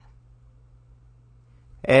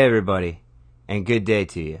Hey everybody, and good day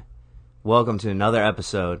to you. Welcome to another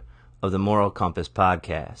episode of the Moral Compass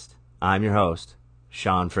Podcast. I'm your host,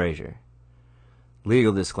 Sean Frazier.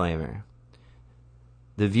 Legal disclaimer.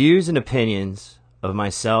 The views and opinions of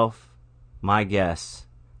myself, my guests,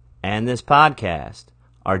 and this podcast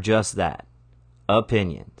are just that,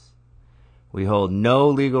 opinions. We hold no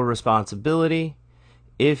legal responsibility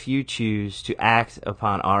if you choose to act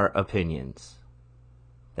upon our opinions.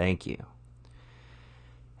 Thank you.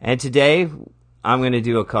 And today, I'm going to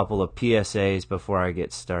do a couple of PSAs before I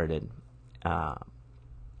get started. The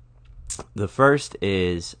first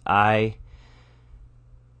is I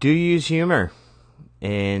do use humor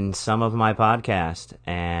in some of my podcasts,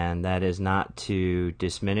 and that is not to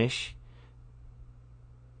diminish,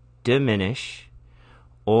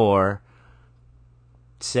 or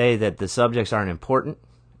say that the subjects aren't important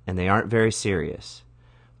and they aren't very serious.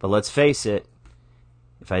 But let's face it,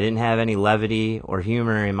 if I didn't have any levity or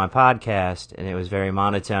humor in my podcast and it was very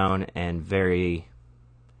monotone and very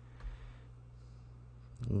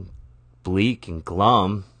bleak and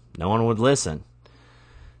glum, no one would listen.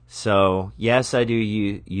 So, yes, I do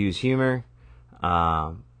use humor,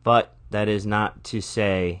 but that is not to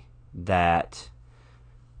say that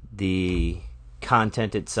the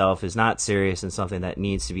content itself is not serious and something that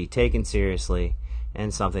needs to be taken seriously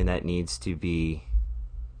and something that needs to be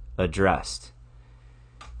addressed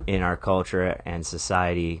in our culture and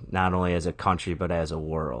society, not only as a country but as a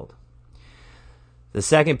world. The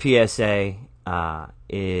second PSA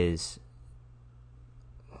is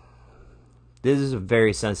this is a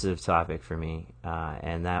very sensitive topic for me,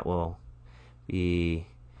 and that will be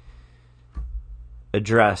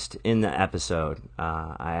addressed in the episode.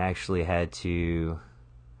 I actually had to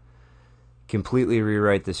completely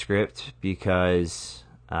rewrite the script because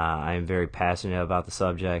I am very passionate about the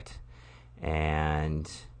subject,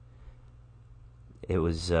 and it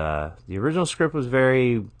was the original script was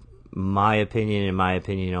very my opinion and my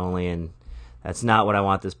opinion only, and that's not what I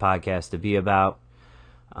want this podcast to be about.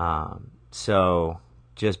 So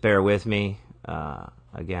just bear with me.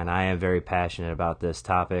 Again, I am very passionate about this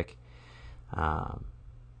topic, and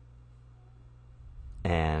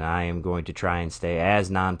I am going to try and stay as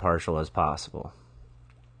non-partial as possible.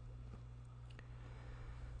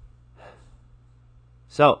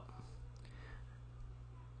 So,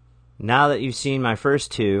 now that you've seen my first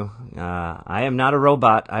two, I am not a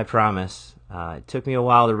robot, I promise. It took me a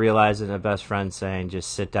while to realize that my best friend saying,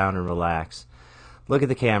 just sit down and relax. Look at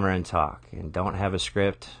the camera and talk. And don't have a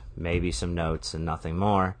script, maybe some notes and nothing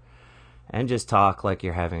more. And just talk like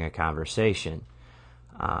you're having a conversation.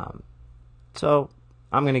 So,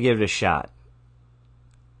 I'm going to give it a shot.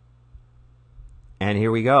 And here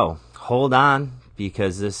we go. Hold on,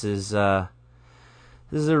 because this is a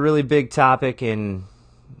really big topic in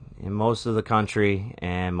most of the country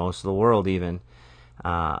and most of the world even.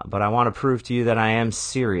 But I want to prove to you that I am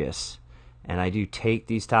serious, and I do take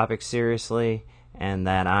these topics seriously, and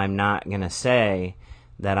that I'm not going to say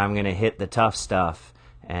that I'm going to hit the tough stuff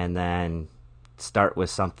and then start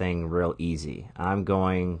with something real easy. I'm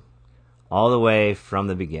going all the way from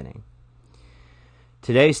the beginning.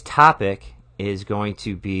 Today's topic is going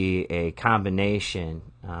to be a combination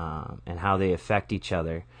and how they affect each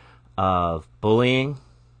other of bullying,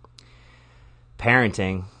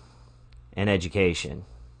 parenting, and education.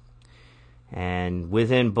 And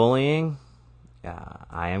within bullying,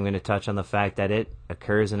 I am going to touch on the fact that it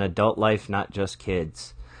occurs in adult life, not just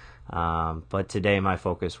kids. But today my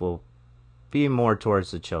focus will be more towards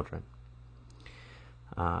the children.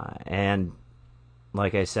 And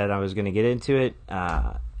like I said, I was going to get into it.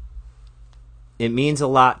 It means a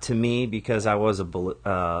lot to me because I was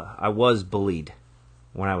bullied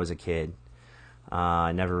when I was a kid.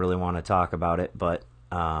 I never really want to talk about it, but,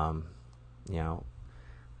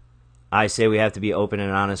 I say we have to be open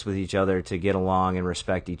and honest with each other to get along and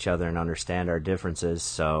respect each other and understand our differences,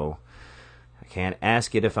 so I can't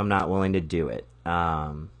ask it if I'm not willing to do it.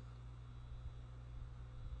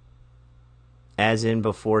 As in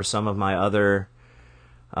before some of my other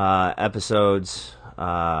episodes,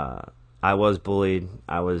 I was bullied.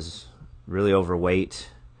 I was really overweight.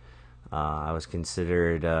 I was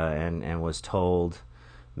considered and was told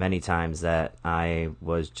many times that I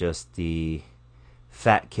was just the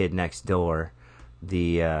fat kid next door,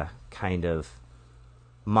 the kind of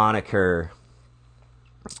moniker,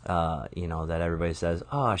 that everybody says,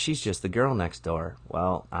 oh, she's just the girl next door.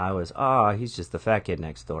 Well, I was, he's just the fat kid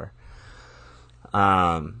next door.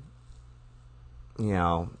 I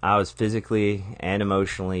was physically and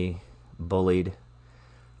emotionally bullied.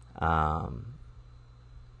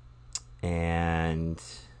 And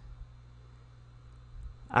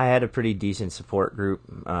I had a pretty decent support group,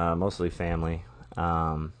 mostly family.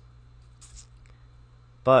 But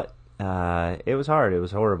it was hard. It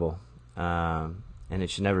was horrible. And it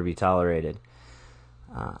should never be tolerated.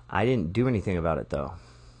 I didn't do anything about it, though.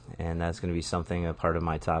 And that's going to be something, a part of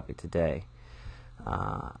my topic today.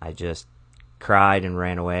 I just cried and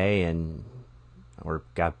ran away or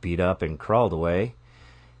got beat up and crawled away.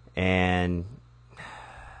 And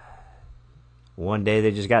one day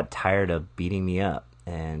they just got tired of beating me up.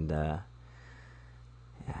 And I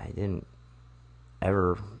didn't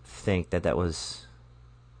ever think that was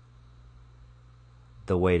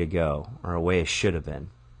the way to go, or a way it should have been.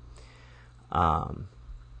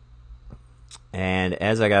 And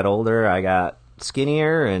as I got older, I got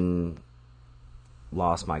skinnier and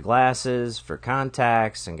lost my glasses for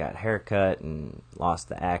contacts and got haircut and lost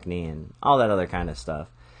the acne and all that other kind of stuff.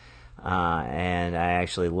 And I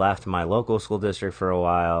actually left my local school district for a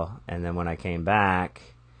while, and then when I came back,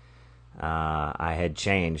 I had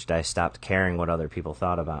changed. I stopped caring what other people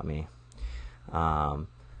thought about me. And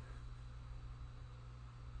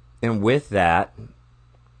with that,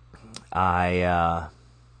 I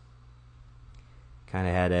kind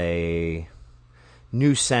of had a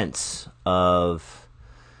new sense of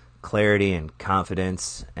clarity and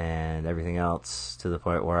confidence and everything else, to the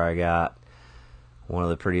point where I got one of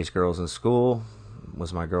the prettiest girls in school,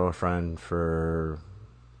 was my girlfriend for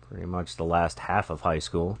pretty much the last half of high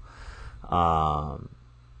school.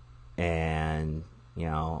 And,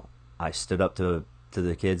 I stood up to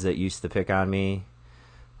the kids that used to pick on me.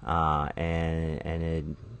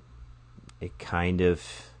 And it kind of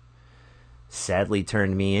sadly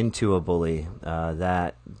turned me into a bully.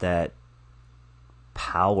 That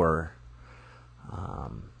power,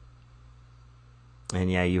 and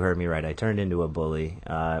yeah, you heard me right. I turned into a bully.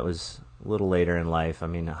 It was a little later in life. I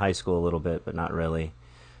mean, high school a little bit, but not really.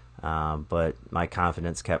 But my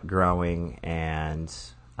confidence kept growing, and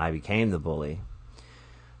I became the bully.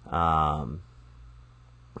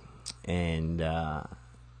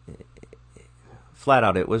 Flat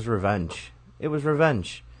out, it was revenge. It was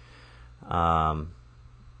revenge. I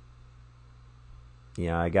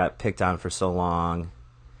got picked on for so long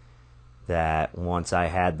that once I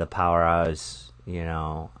had the power, I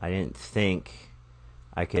didn't think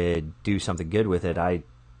I could do something good with it. I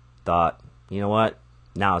thought, you know what?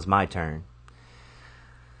 Now it's my turn.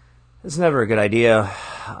 It's never a good idea.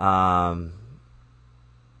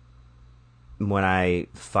 When I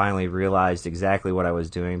finally realized exactly what I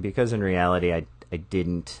was doing, because in reality I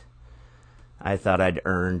didn't. I thought I'd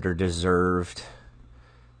earned or deserved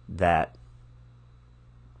that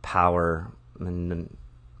power, and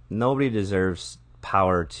nobody deserves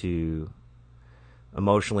power to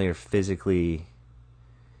emotionally or physically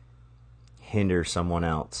hinder someone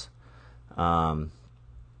else. And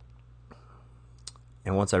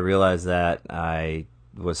once I realized that, I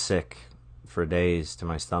was sick for days to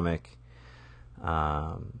my stomach.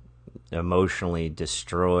 Emotionally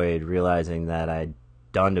destroyed, realizing that I'd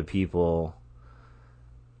done to people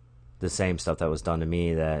the same stuff that was done to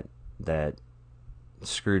me that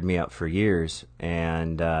screwed me up for years.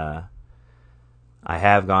 And I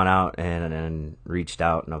have gone out and reached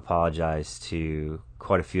out and apologized to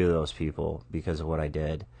quite a few of those people because of what I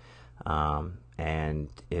did. And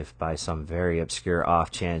if by some very obscure off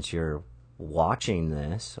chance you're watching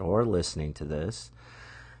this or listening to this,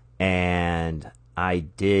 and I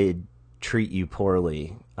did treat you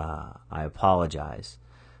poorly, I apologize.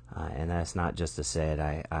 And that's not just to say it.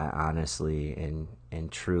 I honestly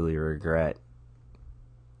and truly regret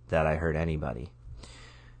that I hurt anybody.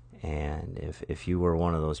 And if you were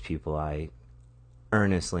one of those people, I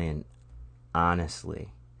earnestly and honestly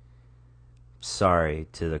sorry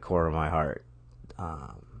to the core of my heart.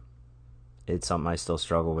 It's something I still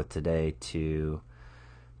struggle with today to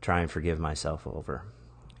try and forgive myself over.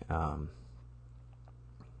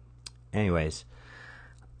 Anyways,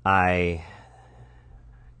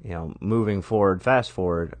 moving forward, fast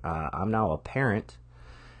forward, I'm now a parent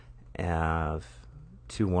of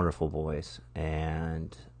two wonderful boys,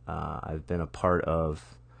 and I've been a part of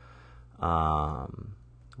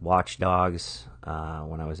Watch Dogs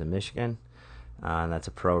when I was in Michigan, and that's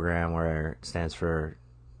a program where it stands for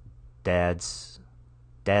Dads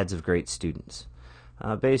of Great Students.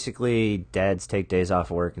 Basically, dads take days off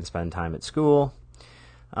of work and spend time at school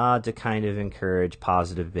to kind of encourage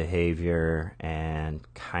positive behavior and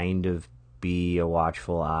kind of be a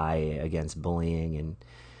watchful eye against bullying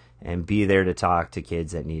and be there to talk to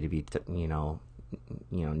kids that need to be,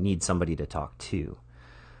 need somebody to talk to.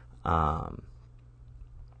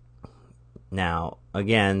 Now,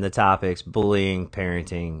 again, the topics, bullying,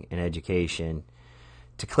 parenting, and education,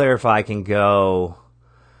 to clarify, can go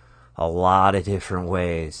a lot of different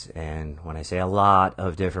ways. And when I say a lot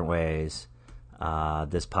of different ways,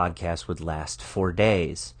 this podcast would last 4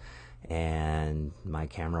 days, and my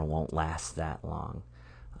camera won't last that long.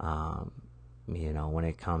 When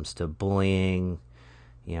it comes to bullying,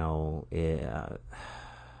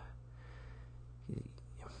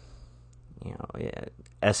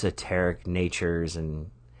 esoteric natures and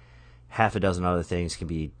half a dozen other things can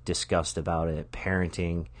be discussed about it.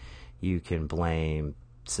 Parenting, you can blame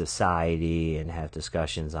society and have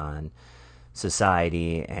discussions on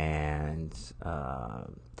society and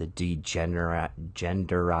the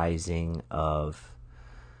genderizing of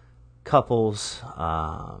couples,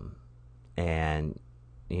 and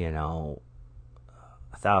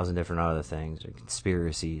 1,000 different other things, or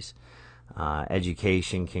conspiracies.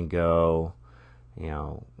 Education can go,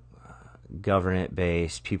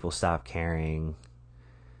 government-based, people stop caring,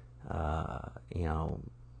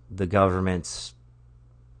 the government's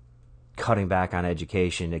cutting back on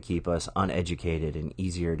education to keep us uneducated and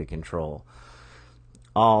easier to control.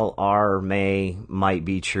 All might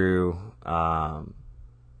be true,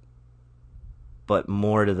 but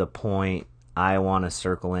more to the point, I want to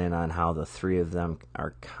circle in on how the three of them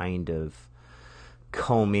are kind of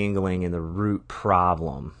commingling in the root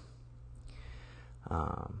problem.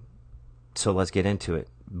 So let's get into it.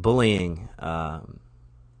 Bullying,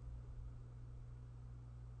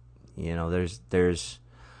 there's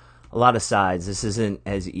a lot of sides. This isn't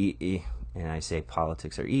as easy, and I say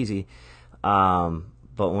politics are easy, but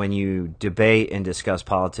when you debate and discuss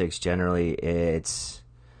politics, generally it's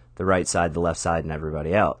the right side, the left side, and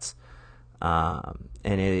everybody else. And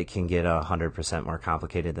it can get 100% more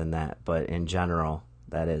complicated than that, but in general,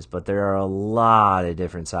 that is. But there are a lot of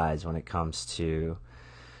different sides when it comes to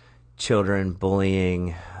children,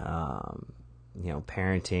 bullying,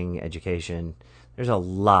 parenting, education. There's a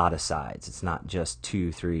lot of sides. It's not just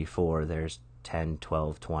 2, 3, 4. There's 10,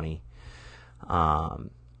 12, 20.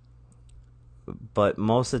 But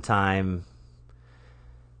most of the time,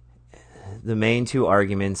 the main two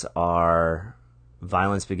arguments are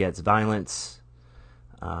violence begets violence,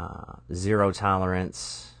 zero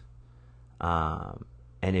tolerance, and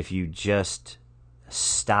if you just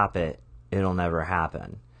stop it, it'll never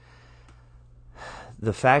happen.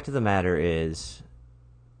 The fact of the matter is,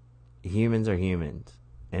 humans are humans,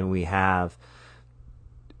 and we have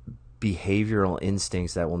behavioral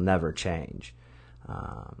instincts that will never change.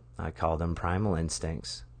 I call them primal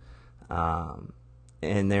instincts.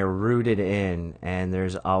 And they're rooted in, and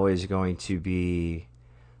there's always going to be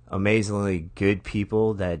amazingly good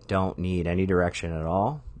people that don't need any direction at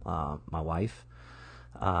all. My wife,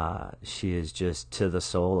 she is just to the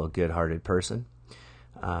soul a good-hearted person,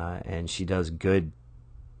 and she does good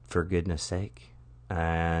for goodness sake.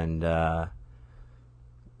 And,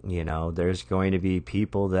 there's going to be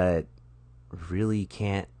people that really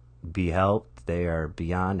can't be helped. They are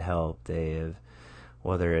beyond help. They have,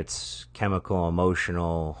 whether it's chemical,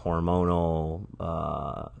 emotional, hormonal,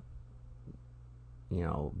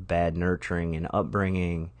 bad nurturing and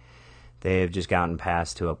upbringing, they have just gotten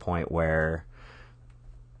past to a point where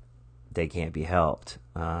they can't be helped.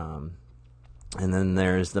 And then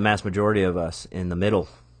there's the mass majority of us in the middle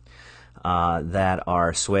that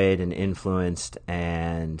are swayed and influenced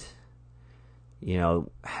and,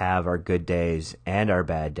 have our good days and our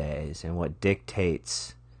bad days. And what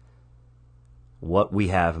dictates what we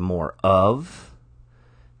have more of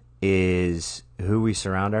is who we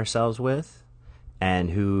surround ourselves with and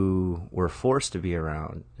who we're forced to be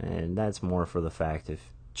around. And that's more for the fact of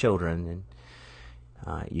children.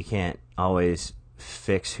 And you can't always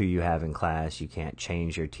fix who you have in class. You can't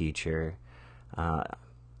change your teacher.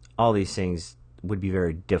 All these things would be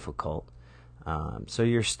very difficult. So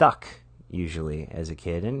you're stuck usually as a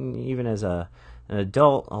kid. And even as an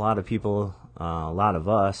adult, a lot of people, a lot of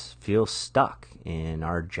us feel stuck in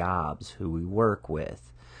our jobs, who we work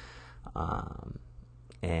with.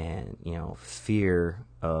 And, fear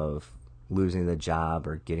of losing the job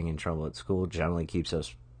or getting in trouble at school generally keeps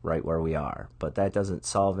us right where we are. But that doesn't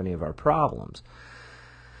solve any of our problems.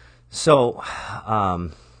 So,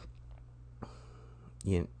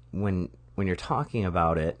 when you're talking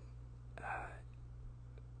about it,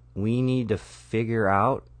 we need to figure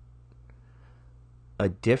out a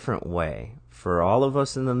different way for all of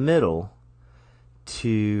us in the middle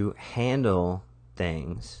to handle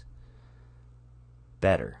things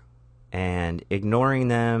better. And ignoring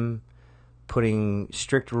them, putting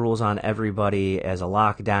strict rules on everybody as a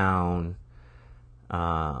lockdown,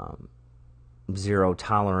 zero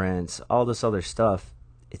tolerance, all this other stuff,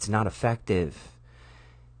 it's not effective.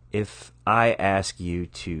 If I ask you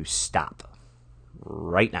to stop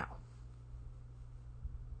right now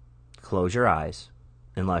close your eyes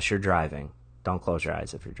unless you're driving. Don't close your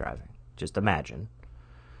eyes if you're driving. Just imagine.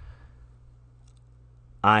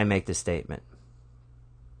 I make the statement.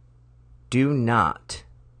 Do not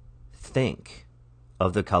think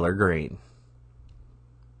of the color green.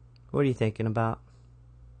 What are you thinking about?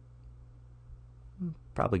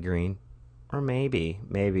 Probably green. Or maybe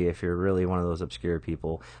if you're really one of those obscure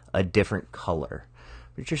people, a different color.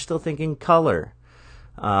 But you're still thinking color.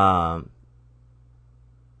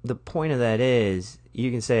 The point of that is, you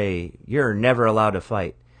can say, you're never allowed to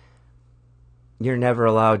fight. You're never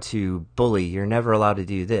allowed to bully. You're never allowed to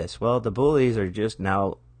do this. Well, the bullies are just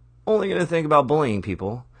now only going to think about bullying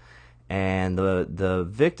people. And the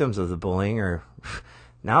victims of the bullying are,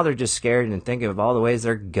 now they're just scared and thinking of all the ways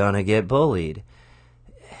they're going to get bullied.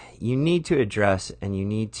 You need to address and you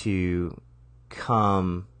need to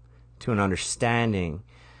come to an understanding,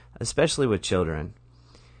 especially with children,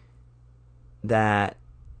 that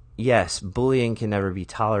yes, bullying can never be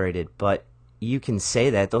tolerated, but you can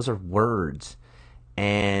say that. Those are words.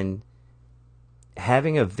 And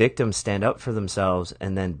having a victim stand up for themselves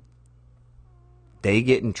and then they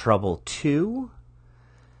get in trouble too,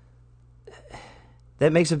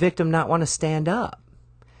 that makes a victim not want to stand up.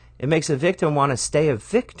 It makes a victim want to stay a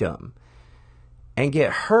victim and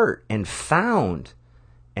get hurt and found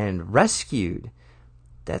and rescued.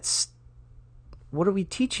 That's, what are we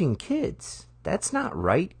teaching kids? That's not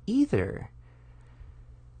right either.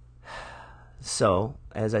 So,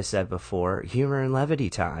 as I said before, humor and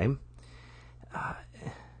levity time.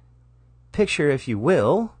 Picture, if you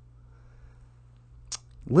will,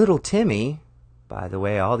 little Timmy. By the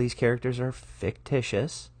way, all these characters are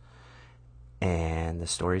fictitious, and the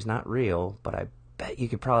story's not real, but I bet you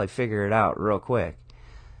could probably figure it out real quick.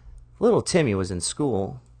 Little Timmy was in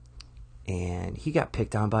school, and he got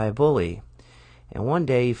picked on by a bully. And one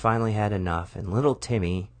day he finally had enough, and little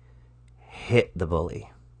Timmy hit the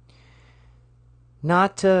bully.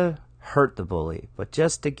 Not to hurt the bully, but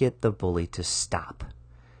just to get the bully to stop.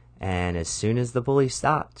 And as soon as the bully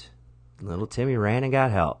stopped, little Timmy ran and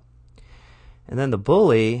got help. And then the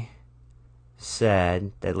bully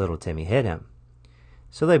said that little Timmy hit him.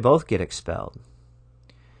 So they both get expelled.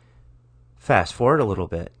 Fast forward a little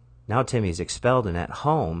bit. Now Timmy's expelled and at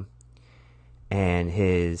home, and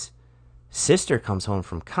his sister comes home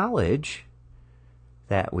from college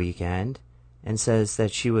that weekend and says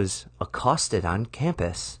that she was accosted on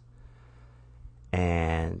campus.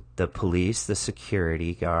 And the police, the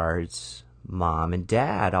security guards, mom and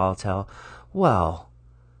dad all tell, well,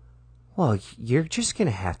 you're just going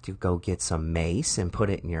to have to go get some mace and put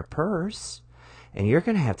it in your purse. And you're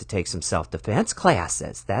going to have to take some self-defense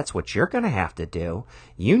classes. That's what you're going to have to do.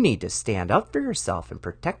 You need to stand up for yourself and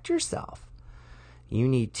protect yourself. You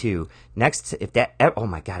need to, oh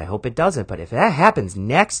my God, I hope it doesn't, but if that happens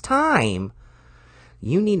next time,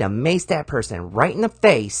 you need to mace that person right in the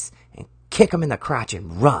face and kick him in the crotch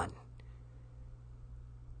and run.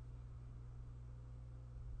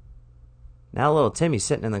 Now little Timmy's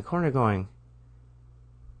sitting in the corner going,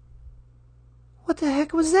 what the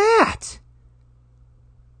heck was that?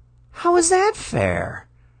 How is that fair?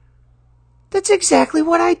 That's exactly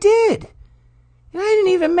what I did. And I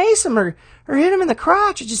didn't even mace him or hit him in the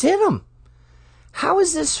crotch. I just hit him. How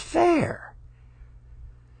is this fair?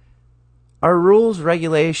 Our rules,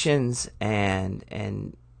 regulations,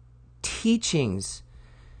 and teachings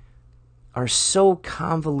are so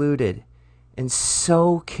convoluted and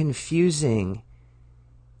so confusing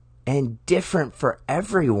and different for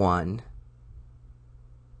everyone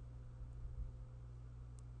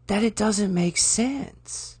that it doesn't make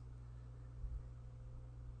sense.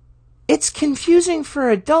 It's confusing for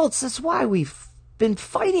adults. That's why we've been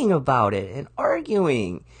fighting about it and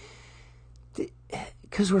arguing.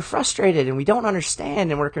 Because we're frustrated and we don't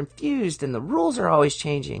understand and we're confused and the rules are always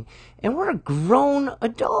changing. And we're grown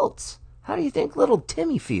adults. How do you think little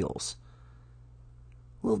Timmy feels?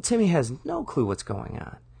 Little Timmy has no clue what's going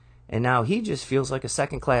on. And now he just feels like a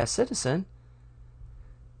second-class citizen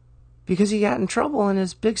because he got in trouble and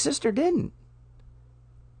his big sister didn't.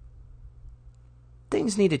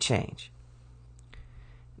 Things need to change.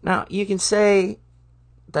 Now, you can say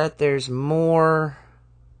that there's more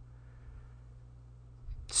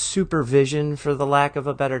supervision, for the lack of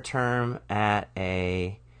a better term, at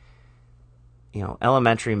a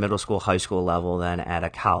elementary, middle school, high school level than at a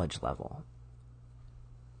college level.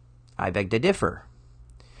 I beg to differ.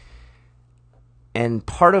 And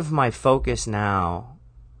part of my focus now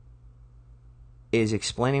is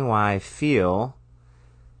explaining why I feel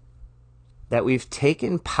that we've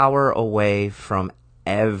taken power away from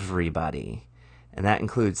everybody. And that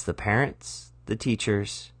includes the parents, the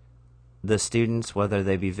teachers, the students, whether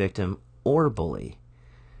they be victim or bully.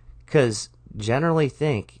 Because generally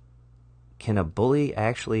think, can a bully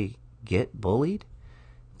actually get bullied?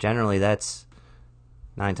 Generally, that's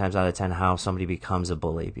 9 times out of 10 how somebody becomes a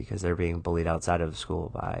bully, because they're being bullied outside of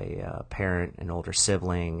school by a parent, an older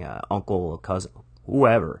sibling, uncle, a cousin,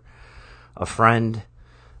 whoever, a friend.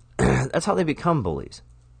 That's how they become bullies.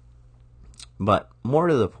 But more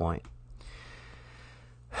to the point,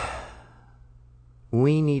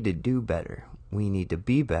 we need to do better. We need to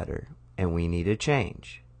be better, and we need to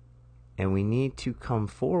change. And we need to come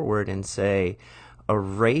forward and say,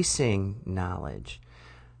 erasing knowledge,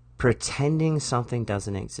 pretending something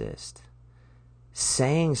doesn't exist,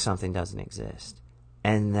 saying something doesn't exist,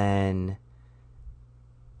 and then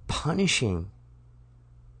punishing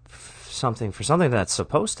something for something that's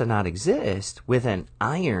supposed to not exist with an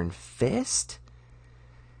iron fist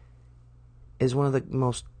is one of the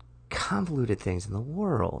most convoluted things in the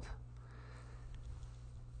world.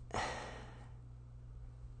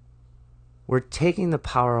 We're taking the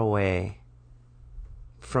power away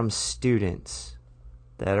from students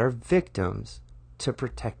that are victims to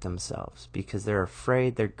protect themselves because they're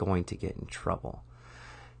afraid they're going to get in trouble.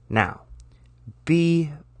 Now,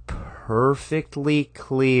 be perfectly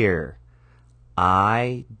clear.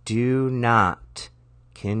 I do not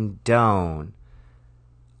condone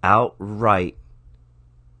outright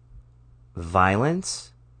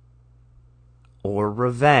violence or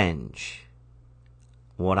revenge.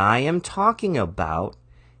 What I am talking about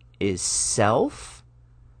is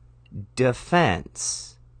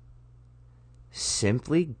self-defense.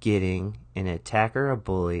 Simply getting an attacker, a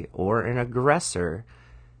bully, or an aggressor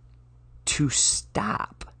to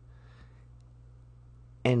stop.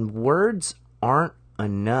 And words aren't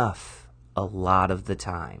enough a lot of the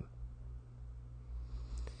time.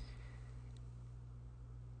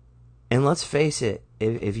 And let's face it,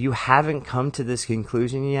 if you haven't come to this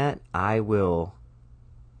conclusion yet, I will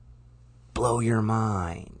blow your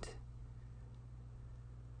mind.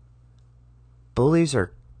 Bullies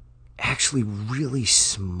are actually really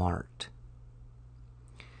smart.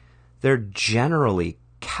 They're generally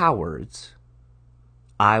cowards.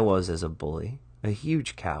 I was, as a bully, a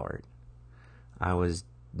huge coward. I was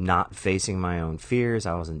not facing my own fears.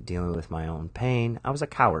 I wasn't dealing with my own pain. I was a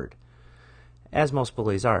coward, as most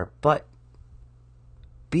bullies are. But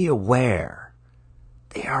be aware,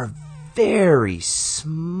 they are very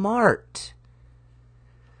smart.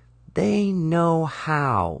 They know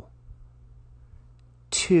how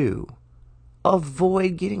to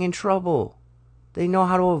avoid getting in trouble. They know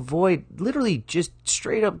how to avoid, literally just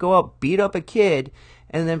straight up go up, beat up a kid,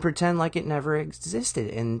 and then pretend like it never existed.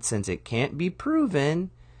 And since it can't be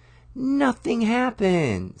proven, nothing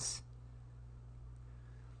happens.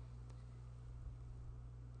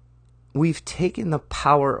 We've taken the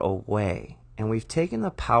power away, and we've taken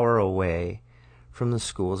the power away from the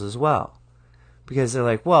schools as well. Because they're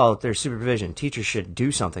like, well, there's supervision. Teachers should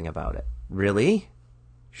do something about it. Really?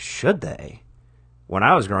 Should they? When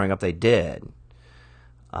I was growing up, they did.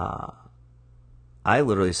 I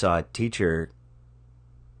literally saw a teacher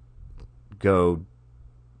go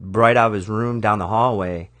right out of his room down the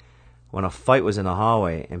hallway when a fight was in the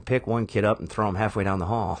hallway and pick one kid up and throw him halfway down the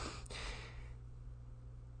hall.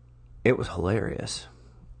 It was hilarious.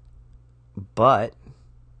 But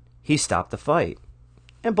he stopped the fight.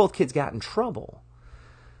 And both kids got in trouble.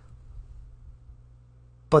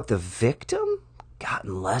 But the victim got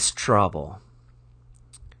in less trouble.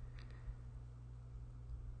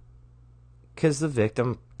 Because the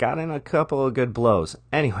victim got in a couple of good blows.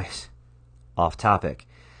 Anyways, off topic.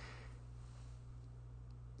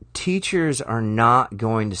 Teachers are not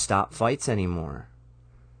going to stop fights anymore.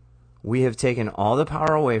 We have taken all the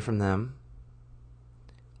power away from them.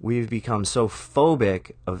 We've become so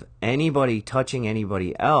phobic of anybody touching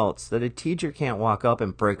anybody else that a teacher can't walk up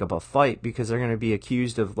and break up a fight because they're going to be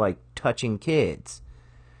accused of, like, touching kids.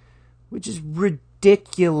 Which is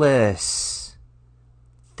ridiculous.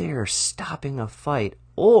 They're stopping a fight.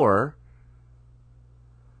 Or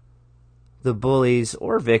the bullies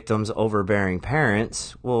or victims' overbearing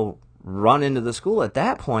parents will run into the school at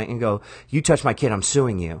that point and go, "You touch my kid, I'm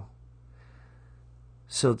suing you."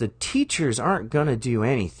 So the teachers aren't going to do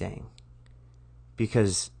anything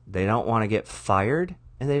because they don't want to get fired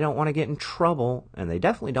and they don't want to get in trouble and they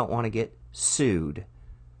definitely don't want to get sued.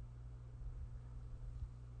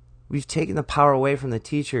 We've taken the power away from the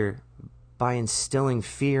teacher by instilling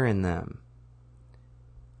fear in them.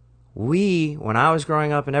 When I was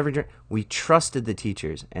growing up, we trusted the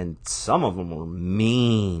teachers, and some of them were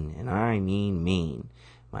mean, and I mean mean.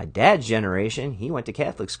 My dad's generation, he went to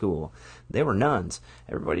Catholic school. They were nuns.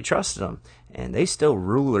 Everybody trusted them. And they still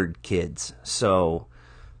rulered kids. So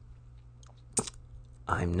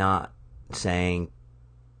I'm not saying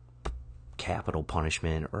capital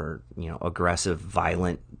punishment or, aggressive,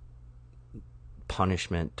 violent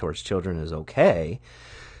punishment towards children is okay.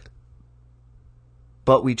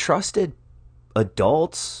 But we trusted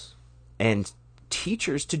adults and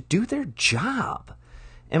teachers to do their job.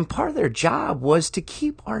 And part of their job was to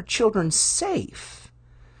keep our children safe.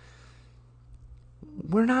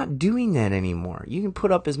 We're not doing that anymore. You can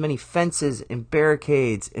put up as many fences and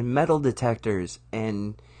barricades and metal detectors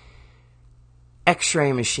and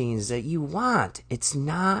x-ray machines that you want. It's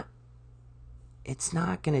not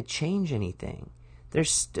going to change anything.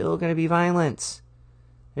 There's still going to be violence.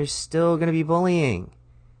 There's still going to be bullying.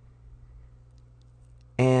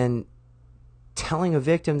 And telling a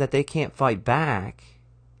victim that they can't fight back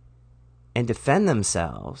and defend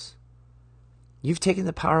themselves, you've taken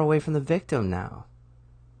the power away from the victim now.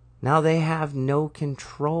 Now they have no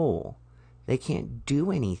control. They can't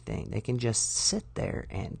do anything. They can just sit there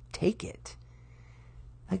and take it.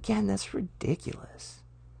 Again, that's ridiculous.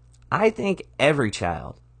 I think every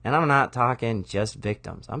child, and I'm not talking just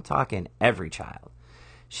victims, I'm talking every child,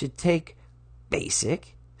 should take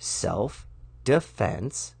basic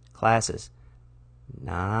self-defense classes.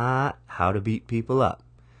 Not how to beat people up.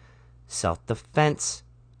 Self-defense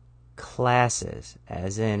classes,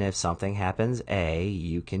 as in if something happens A,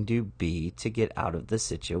 you can do B to get out of the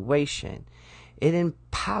situation. It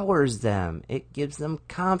empowers them. It gives them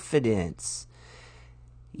confidence.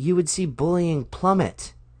 You would see bullying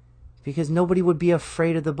plummet because nobody would be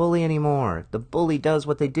afraid of the bully anymore. The bully does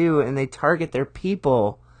what they do and they target their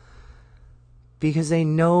people because they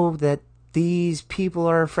know that these people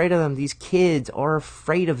are afraid of them. These kids are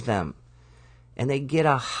afraid of them. And they get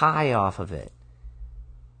a high off of it.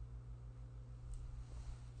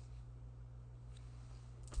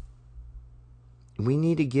 We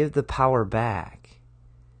need to give the power back.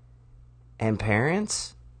 And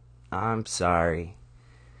parents, I'm sorry.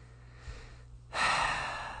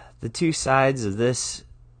 The two sides of this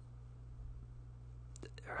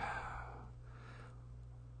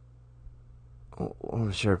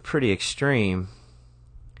which are pretty extreme.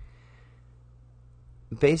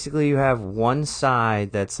 Basically, you have one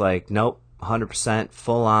side that's like, nope, 100%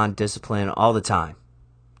 full on discipline all the time.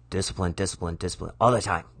 Discipline, discipline, discipline all the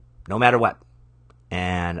time, no matter what.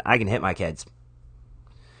 And I can hit my kids.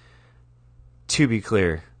 To be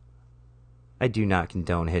clear, I do not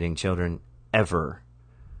condone hitting children ever.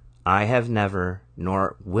 I have never,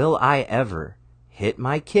 nor will I ever, hit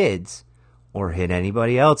my kids or hit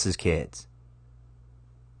anybody else's kids.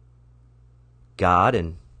 God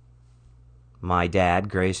and my dad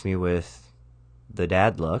graced me with the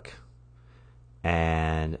dad look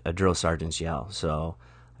and a drill sergeant's yell. So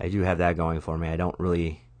I do have that going for me. I don't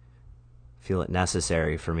really feel it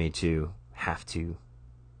necessary for me to have to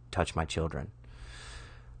touch my children.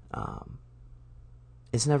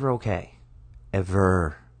 It's never okay.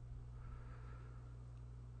 Ever.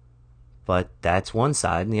 But that's one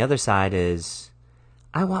side. And the other side is,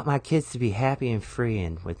 I want my kids to be happy and free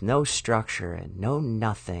and with no structure and no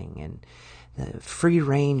nothing and free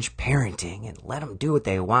range parenting and let them do what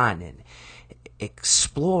they want and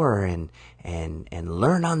explore and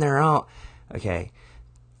learn on their own. Okay.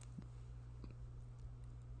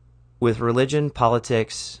 With religion,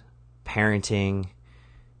 politics, parenting,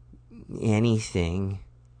 anything,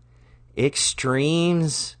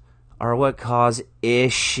 extremes are what cause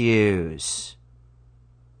issues.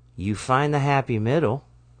 You find the happy middle.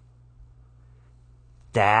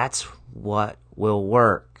 That's what will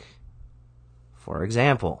work. For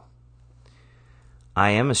example, I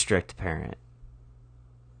am a strict parent.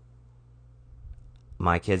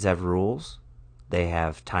 My kids have rules. They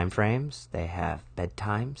have time frames. They have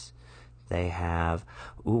bedtimes. They have,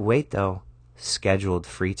 scheduled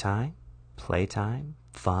free time, playtime,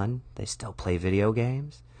 fun. They still play video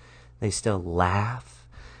games. They still laugh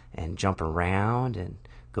and jump around and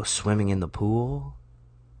go swimming in the pool.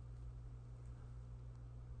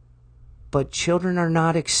 But children are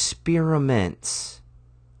not experiments.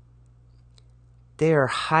 They are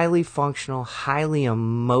highly functional, highly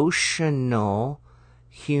emotional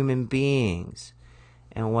human beings.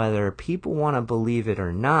 And whether people want to believe it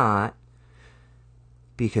or not,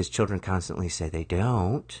 because children constantly say they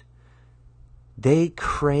don't, they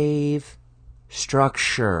crave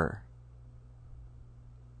structure.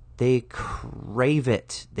 They crave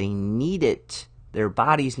it. They need it. Their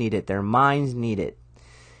bodies need it. Their minds need it.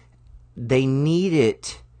 They need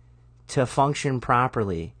it to function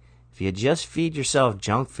properly. If If you just feed yourself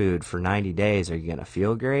junk food for 90 days, are you going to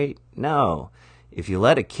feel great? No. If you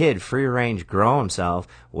let a kid free range grow himself,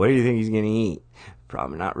 what do you think he's going to eat?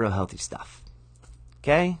 Probably not real healthy stuff.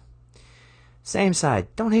 Okay? Same side.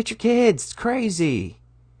 Don't hit your kids. It's crazy.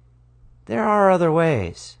 There are other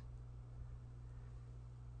ways.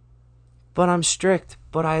 But I'm strict.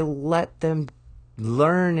 But I let them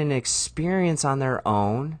learn and experience on their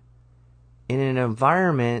own in an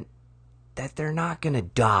environment that they're not going to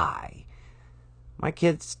die. My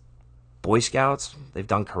kids, Boy Scouts, they've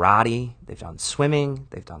done karate, they've done swimming,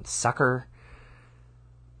 they've done soccer,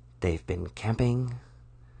 they've been camping.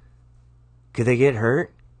 Could they get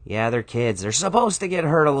hurt? Yeah, they're kids. They're supposed to get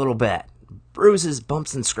hurt a little bit. Bruises,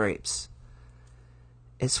 bumps, and scrapes.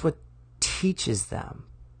 It's what teaches them.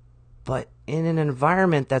 But in an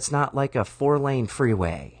environment that's not like a 4-lane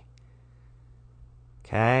freeway.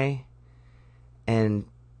 Okay? And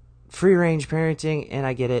free-range parenting, and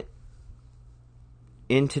I get it.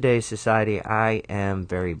 In today's society, I am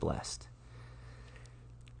very blessed.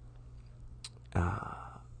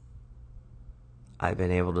 I've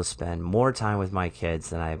been able to spend more time with my kids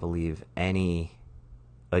than I believe any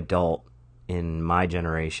adult in my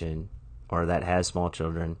generation or that has small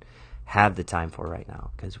children have the time for right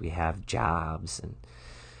now, because we have jobs and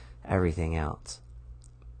everything else.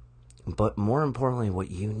 But more importantly,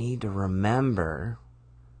 what you need to remember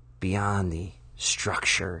beyond the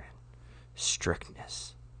structure and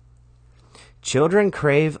strictness, children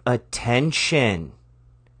crave attention,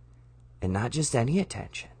 and not just any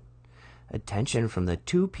attention. Attention from the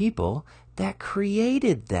two people that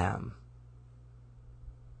created them,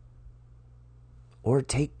 or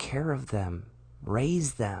take care of them,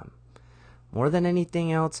 raise them. More than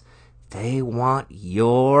anything else, they want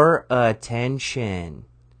your attention.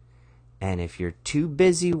 And if you're too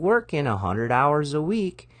busy working 100 hours a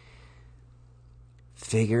week,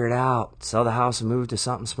 figure it out. Sell the house and move to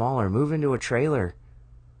something smaller. Move into a trailer.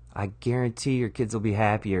 I guarantee your kids will be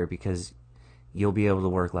happier because you'll be able to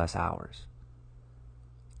work less hours.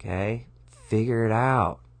 Okay? Figure it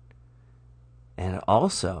out. And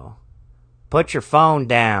also, put your phone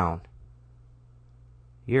down.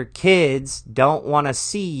 Your kids don't want to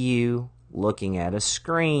see you looking at a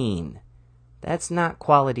screen. That's not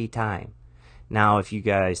quality time. Now, if you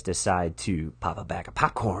guys decide to pop a bag of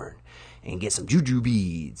popcorn and get some juju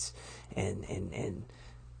beads and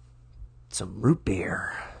some root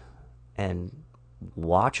beer and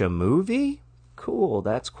watch a movie, cool,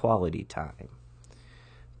 that's quality time.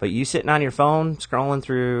 But you sitting on your phone, scrolling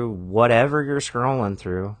through whatever you're scrolling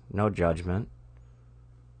through, no judgment,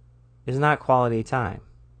 is not quality time.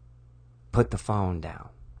 Put the phone down,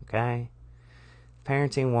 okay?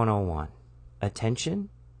 Parenting 101. Attention,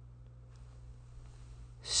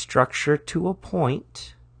 structure to a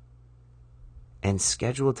point, and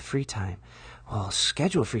schedule the free time. Well,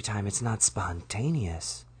 schedule free time, it's not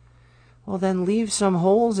spontaneous. Well, then leave some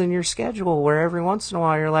holes in your schedule where every once in a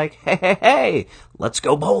while you're like, hey, let's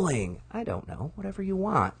go bowling. I don't know, whatever you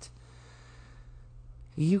want.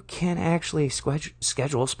 You can actually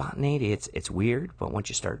schedule spontaneity. It's weird, but once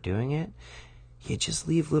you start doing it, you just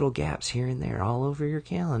leave little gaps here and there all over your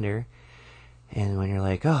calendar. And when you're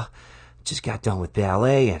like, oh, just got done with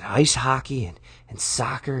ballet and ice hockey and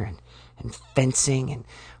soccer and fencing and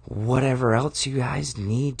whatever else you guys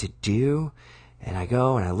need to do, and I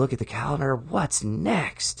go and I look at the calendar, what's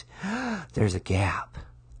next? There's a gap.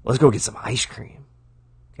 Let's go get some ice cream.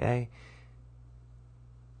 Okay?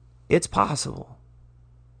 It's possible.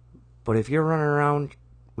 But if you're running around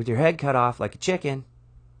with your head cut off like a chicken,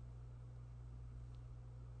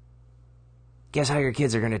 guess how your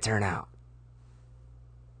kids are going to turn out?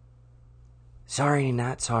 Sorry,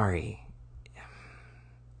 not sorry.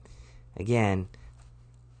 Again,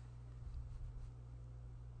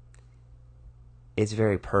 it's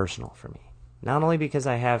very personal for me. Not only because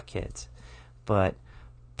I have kids, but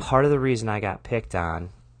part of the reason I got picked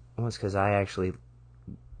on was because I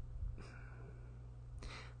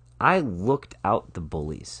looked out the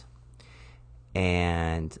bullies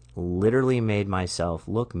and literally made myself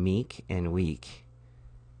look meek and weak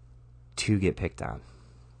to get picked on.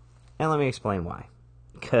 And let me explain why.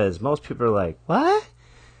 Because most people are like, what?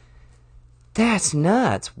 That's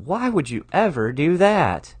nuts. Why would you ever do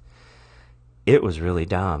that? It was really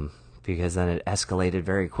dumb, because then it escalated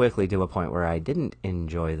very quickly to a point where I didn't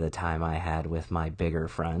enjoy the time I had with my bigger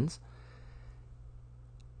friends.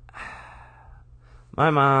 My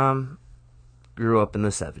mom grew up in the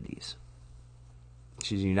 70s.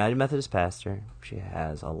 She's a United Methodist pastor. She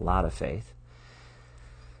has a lot of faith.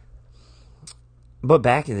 But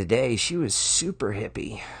back in the day, she was super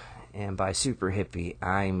hippie. And by super hippie,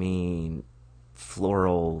 I mean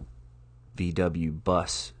floral VW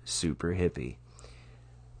bus super hippie.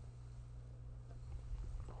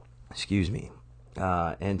 Excuse me.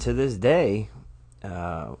 And to this day,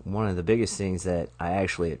 one of the biggest things that I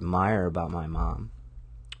actually admire about my mom,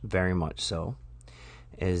 very much so,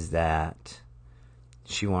 is that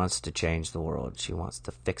she wants to change the world. She wants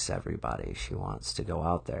to fix everybody. She wants to go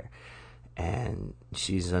out there. And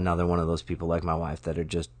she's another one of those people like my wife that are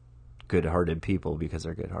just good-hearted people because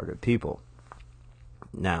they're good-hearted people.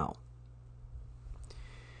 Now,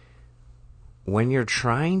 when you're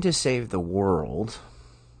trying to save the world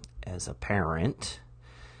as a parent,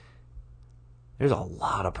 there's a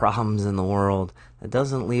lot of problems in the world. That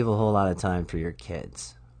doesn't leave a whole lot of time for your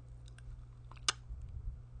kids.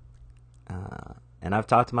 And I've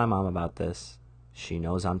talked to my mom about this. She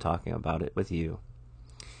knows I'm talking about it with you.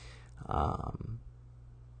 The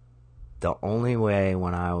only way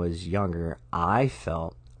when I was younger I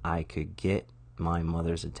felt I could get my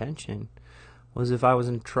mother's attention was if I was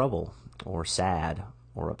in trouble or sad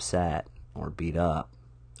or upset or beat up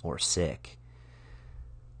or sick.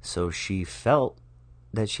 So she felt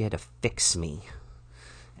that she had to fix me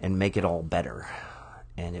and make it all better.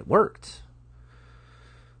 And it worked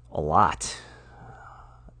a lot,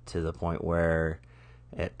 to the point where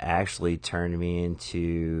it actually turned me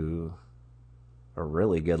into a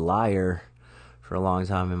really good liar for a long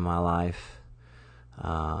time in my life.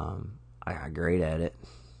 I got great at it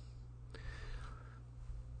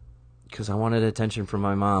because I wanted attention from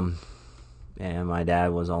my mom, and my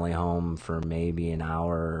dad was only home for maybe an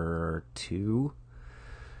hour or two,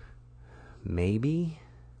 maybe,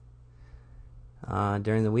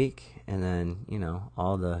 during the week. And then,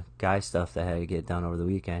 all the guy stuff that had to get done over the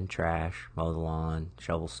weekend: trash, mow the lawn,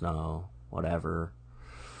 shovel snow, whatever.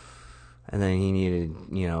 And then he needed,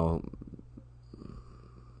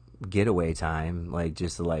 getaway time,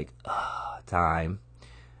 time,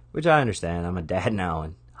 which I understand. I'm a dad now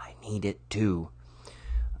and I need it too.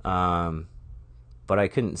 But I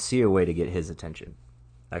couldn't see a way to get his attention.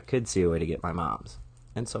 I could see a way to get my mom's.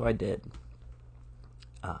 And so I did.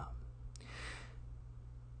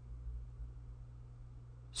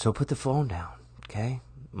 So put the phone down, okay?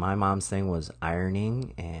 My mom's thing was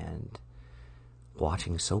ironing and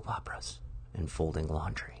watching soap operas and folding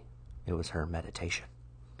laundry. It was her meditation.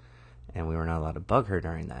 And we were not allowed to bug her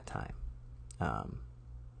during that time.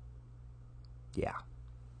 Yeah.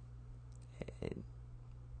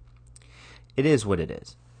 It is what it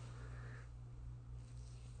is.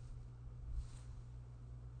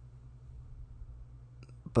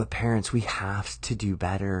 But parents, we have to do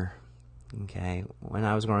better. Okay? When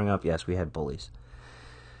I was growing up, yes, we had bullies.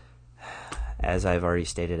 As I've already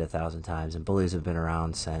stated 1,000 times, and bullies have been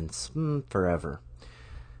around since forever.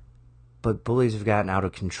 But bullies have gotten out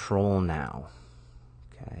of control now.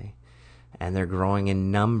 Okay? And they're growing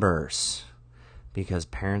in numbers because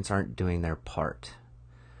parents aren't doing their part.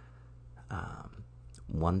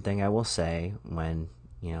 One thing I will say, when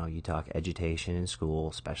you talk education in school,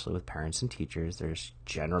 especially with parents and teachers, there's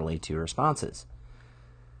generally two responses.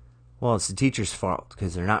 Well, it's the teacher's fault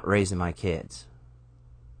because they're not raising my kids.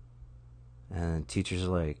 And the teachers are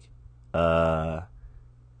like,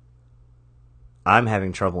 I'm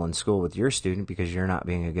having trouble in school with your student because you're not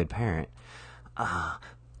being a good parent.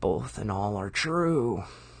 Both and all are true.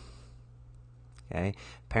 Okay?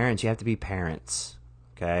 Parents, you have to be parents.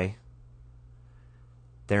 Okay?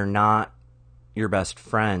 They're not your best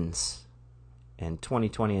friends. And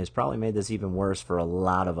 2020 has probably made this even worse for a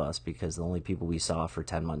lot of us because the only people we saw for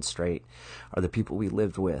 10 months straight are the people we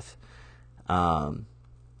lived with. Some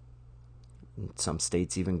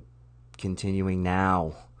states even continuing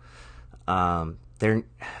now.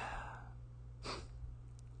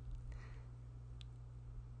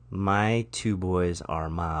 My two boys are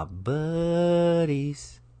my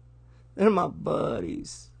buddies. They're my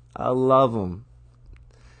buddies. I love them.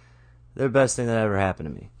 They're the best thing that ever happened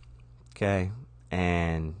to me. Okay?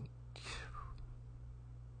 And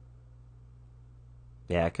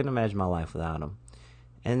yeah, I couldn't imagine my life without them.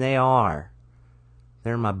 And they are.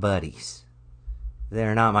 They're my buddies.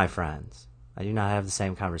 They're not my friends. I do not have the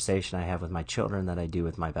same conversation I have with my children that I do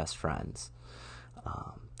with my best friends.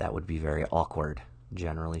 That would be very awkward,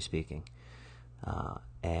 generally speaking.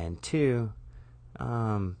 And two,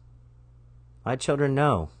 my children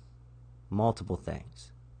know multiple things.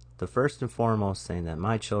 The first and foremost thing that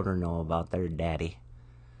my children know about their daddy,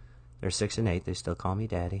 they're 6 and 8, they still call me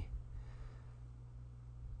daddy.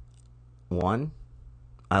 One,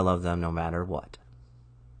 I love them no matter what.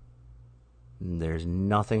 There's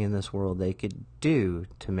nothing in this world they could do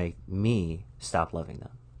to make me stop loving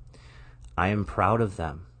them. I am proud of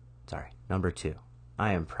them. Number two,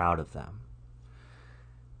 I am proud of them.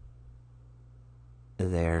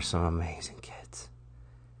 they're some amazing kids.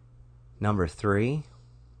 Number 3,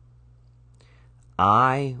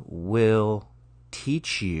 I will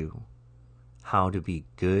teach you how to be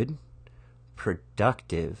good,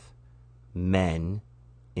 productive men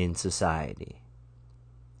in society.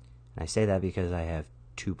 And I say that because I have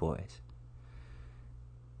 2 boys.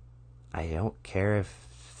 I don't care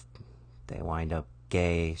if they wind up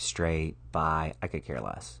gay, straight, bi, I could care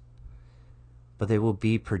less. But they will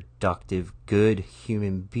be productive, good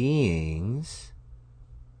human beings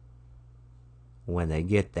when they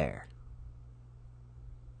get there.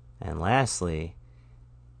 And lastly,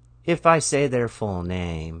 if I say their full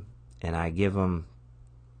name and I give them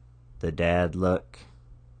the dad look,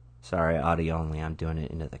 sorry, audio only, I'm doing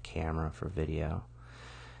it into the camera for video,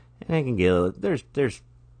 and I can get, there's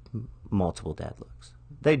multiple dad looks.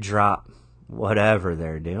 They drop whatever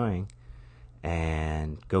they're doing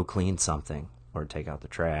and go clean something or take out the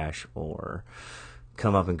trash or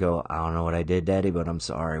come up and go, I don't know what I did, Daddy, but I'm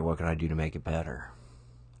sorry. What can I do to make it better?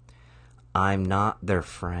 I'm not their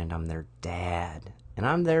friend. I'm their dad. And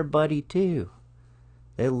I'm their buddy too.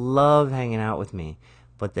 They love hanging out with me,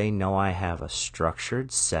 but they know I have a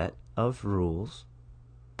structured set of rules.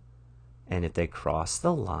 And if they cross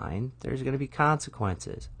the line, there's going to be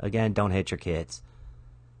consequences. Again, don't hit your kids.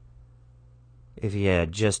 If you're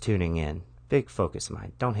just tuning in, big focus of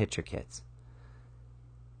mine, don't hit your kids.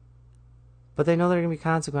 But they know there are going to be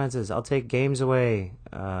consequences. I'll take games away.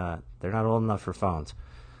 They're not old enough for phones.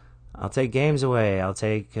 I'll take games away. I'll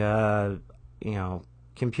take,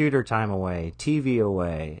 computer time away, TV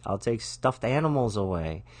away. I'll take stuffed animals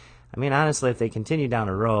away. I mean, honestly, if they continue down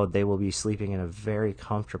the road, they will be sleeping in a very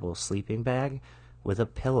comfortable sleeping bag with a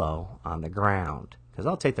pillow on the ground. Because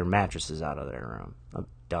I'll take their mattresses out of their room. I've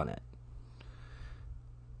done it.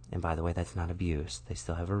 And by the way, that's not abuse. They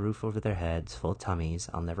still have a roof over their heads, full tummies.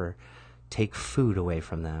 I'll never take food away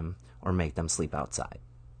from them or make them sleep outside.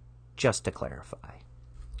 Just to clarify.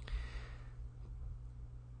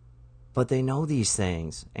 But they know these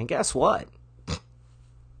things. And guess what?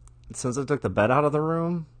 Since I took the bed out of the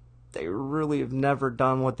room, they really have never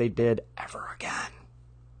done what they did ever again.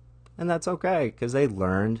 And that's okay, because they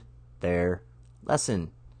learned their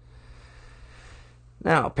lesson.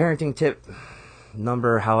 Now, parenting tip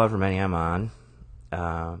number however many I'm on,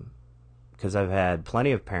 because I've had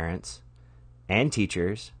plenty of parents and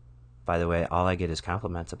teachers. By the way, all I get is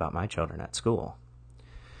compliments about my children at school.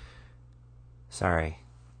 Sorry,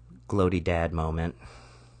 gloaty dad moment.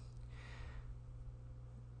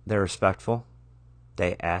 They're respectful.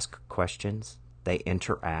 They ask questions. They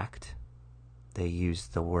interact. They use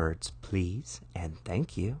the words please and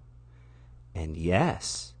thank you. And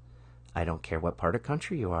yes, I don't care what part of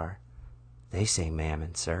country you are. They say ma'am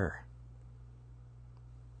and sir.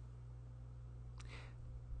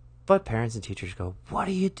 But parents and teachers go, what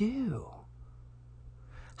do you do?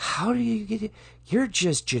 How do you get it? You're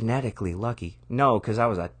just genetically lucky. No, because I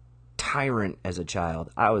was a tyrant as a child.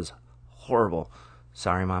 I was horrible.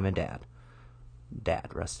 Sorry, Mom and Dad.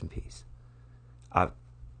 Dad, rest in peace.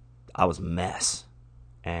 I was a mess.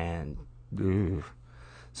 And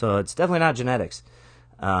so it's definitely not genetics.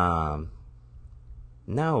 No.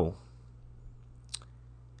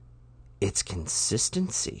 It's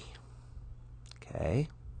consistency. Okay?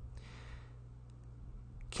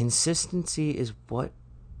 Consistency is what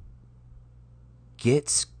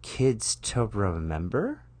gets kids to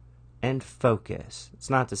remember and focus. It's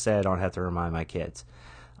not to say I don't have to remind my kids.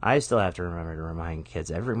 I still have to remember to remind kids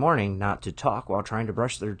every morning not to talk while trying to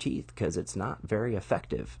brush their teeth because it's not very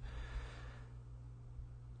effective.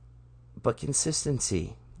 But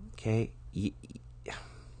consistency, okay? You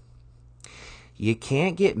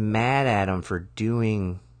can't get mad at them for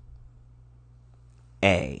doing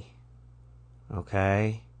A,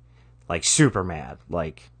 okay? Like super mad,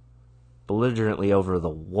 like belligerently over the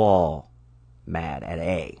wall mad at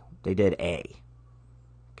A. They did A,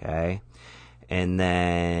 okay? And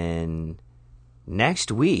then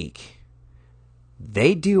next week,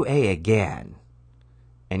 they do A again.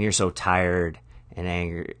 And you're so tired and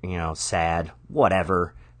angry, sad,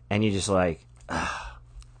 whatever. And you're just like,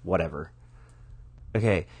 whatever.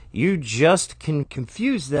 Okay, you just can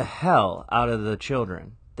confuse the hell out of the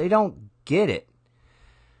children. They don't get it.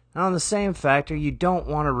 And on the same factor, you don't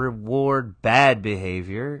want to reward bad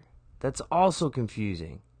behavior. That's also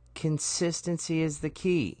confusing. Consistency is the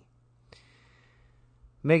key.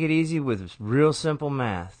 Make it easy with real simple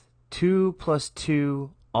math. 2 plus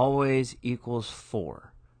 2 always equals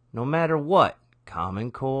 4. No matter what.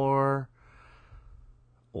 Common Core,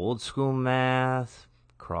 old school math,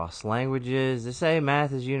 cross languages. They say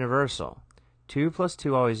math is universal. 2 plus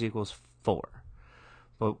 2 always equals 4.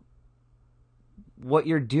 But what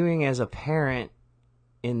you're doing as a parent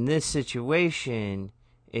in this situation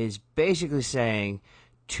is basically saying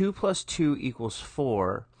 2 plus 2 equals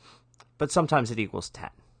 4, but sometimes it equals 10.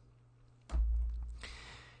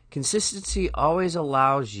 Consistency always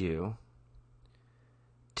allows you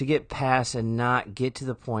to get past and not get to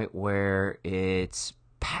the point where it's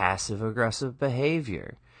passive-aggressive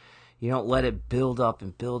behavior. You don't let it build up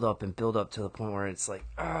and build up and build up to the point where it's like,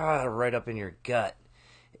 right up in your gut.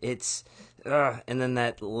 It's, and then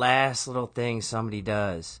that last little thing somebody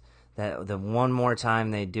does, that the one more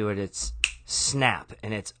time they do it, it's snap,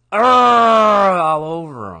 and it's all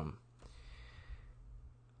over them.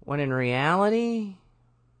 When in reality,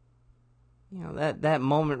 that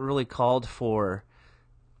moment really called for,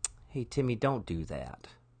 hey, Timmy, don't do that.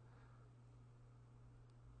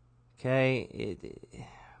 Okay?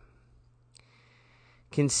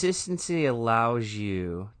 Consistency allows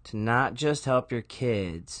you to not just help your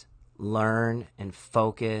kids learn and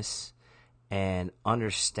focus and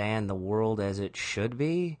understand the world as it should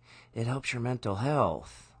be. It helps your mental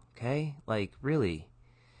health. Okay? Like, really.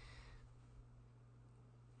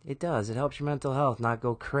 It does. It helps your mental health not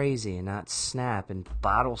go crazy and not snap and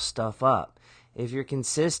bottle stuff up. If you're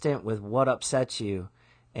consistent with what upsets you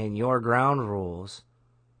and your ground rules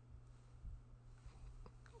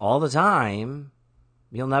all the time,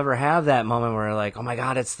 you'll never have that moment where you're like, oh my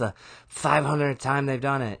God, it's the 500th time they've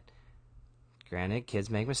done it. Granted, kids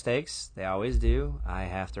make mistakes. They always do. I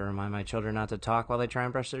have to remind my children not to talk while they try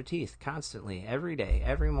and brush their teeth constantly, every day,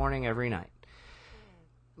 every morning, every night.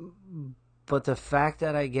 But the fact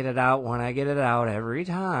that I get it out when I get it out every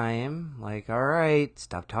time, like, all right,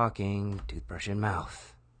 stop talking, toothbrush in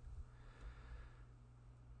mouth.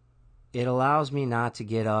 It allows me not to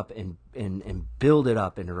get up and build it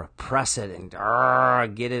up and repress it and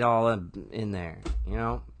get it all in there,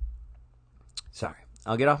 Sorry,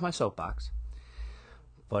 I'll get off my soapbox.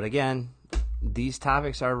 But again, these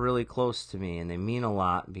topics are really close to me, and they mean a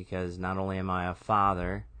lot because not only am I a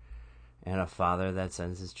father, and a father that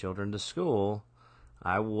sends his children to school,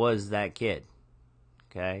 I was that kid.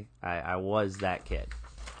 Okay? I was that kid.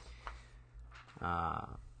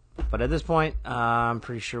 But at this point, I'm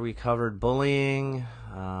pretty sure we covered bullying.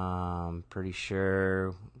 Pretty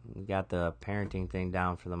sure we got the parenting thing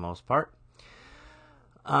down for the most part.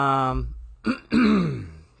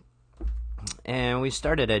 And we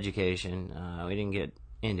started education. We didn't get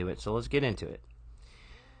into it, so let's get into it.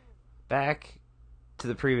 Back to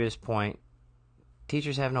the previous point,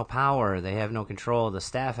 teachers have no power. They have no control. The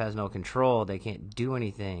staff has no control. They can't do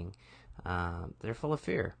anything. They're full of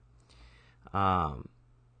fear. And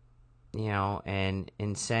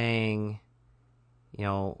in saying,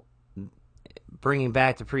 bringing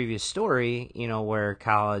back the previous story, where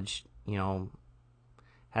college,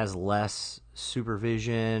 has less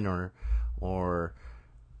supervision or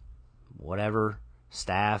whatever,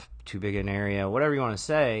 staff, too big an area, whatever you want to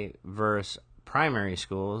say, versus primary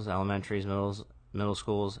schools, elementaries, middle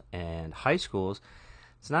schools, and high schools,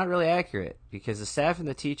 it's not really accurate because the staff and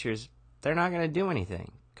the teachers, they're not going to do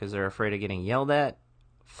anything because they're afraid of getting yelled at,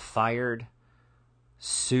 fired,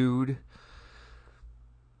 sued.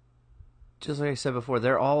 Just like I said before,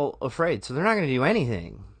 they're all afraid, so they're not going to do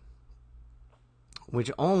anything, which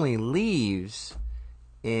only leaves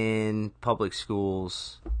in public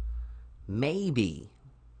schools maybe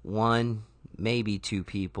one, maybe two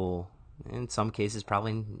people. In some cases,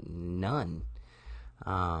 probably none.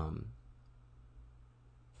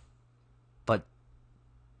 But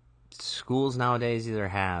schools nowadays either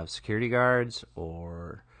have security guards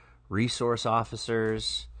or resource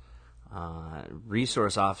officers.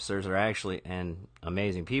 Resource officers are actually, and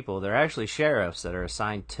amazing people, they're actually sheriffs that are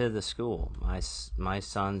assigned to the school. My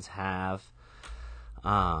sons have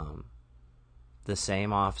the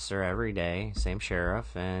same officer every day, same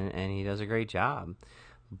sheriff, and he does a great job.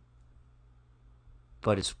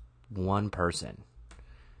 But it's one person.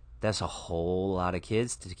 That's a whole lot of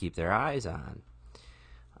kids to keep their eyes on.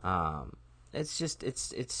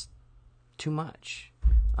 It's too much.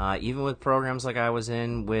 Even with programs like I was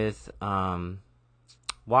in with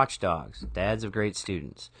Watchdogs, Dads of Great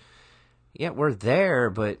Students. Yeah, we're there,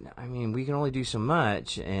 but, we can only do so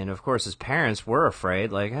much. And, of course, as parents, we're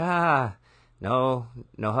afraid, like, no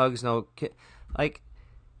hugs, no kid. Like,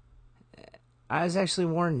 I was actually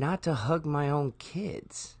warned not to hug my own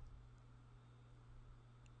kids.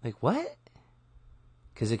 Like, what?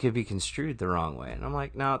 Because it could be construed the wrong way. And I'm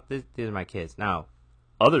like, no, these are my kids. Now,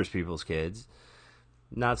 other people's kids,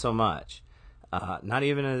 not so much. Not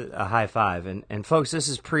even a high five. And folks, this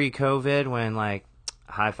is pre-COVID when, like,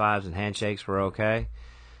 high fives and handshakes were okay.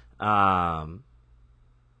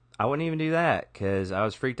 I wouldn't even do that because I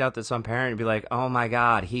was freaked out that some parent would be like, oh my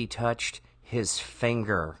God, he touched his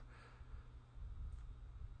finger.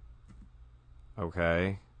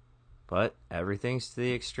 Okay. But everything's to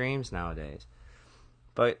the extremes nowadays.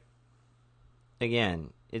 But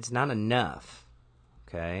again, it's not enough.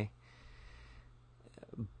 Okay.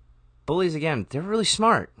 Bullies, again, they're really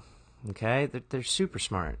smart. Okay. They're super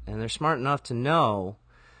smart. And they're smart enough to know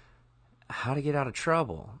how to get out of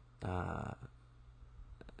trouble. A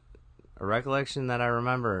recollection that I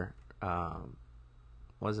remember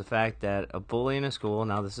was the fact that a bully in a school,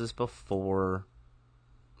 now this is before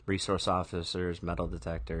resource officers, metal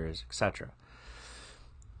detectors, etc.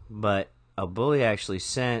 But a bully actually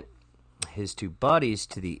sent his two buddies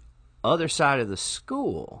to the other side of the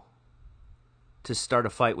school to start a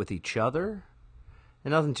fight with each other.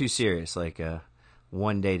 And nothing too serious, like a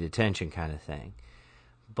one-day detention kind of thing.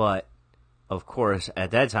 But, of course,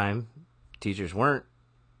 at that time, teachers weren't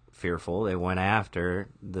fearful. They went after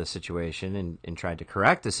the situation and tried to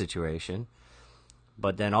correct the situation.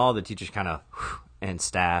 But then all the teachers kind of, and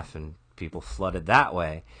staff and people flooded that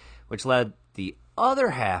way, which led the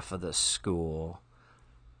other half of the school,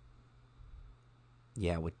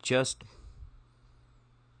 with just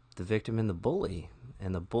the victim and the bully.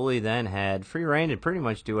 And the bully then had free reign to pretty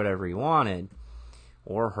much do whatever he wanted,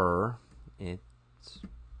 or her. It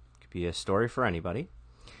could be a story for anybody.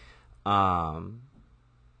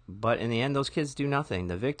 But in the end, those kids do nothing.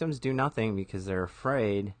 The victims do nothing because they're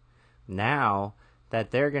afraid now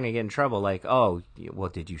that they're going to get in trouble. Like, oh, well,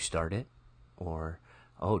 did you start it? Or,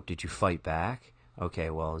 oh, did you fight back? Okay,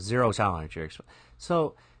 well, zero tolerance.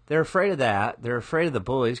 So they're afraid of that. They're afraid of the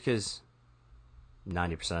bullies because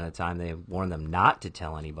 90% of the time they warn them not to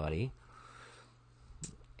tell anybody.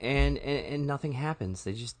 And nothing happens.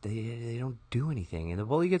 They don't do anything. And the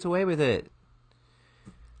bully gets away with it.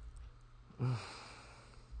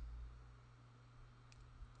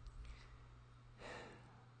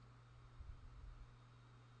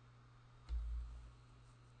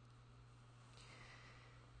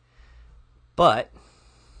 But,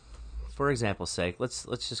 for example's sake, let's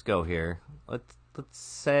just go here. Let's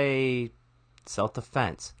say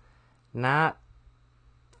self-defense, not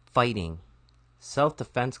fighting.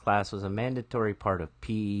 Self-defense class was a mandatory part of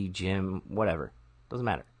PE, gym, whatever. Doesn't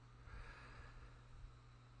matter.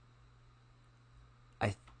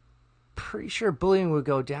 I'm pretty sure bullying would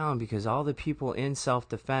go down because all the people in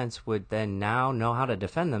self-defense would then now know how to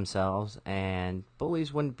defend themselves, and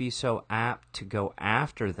bullies wouldn't be so apt to go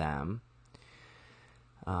after them.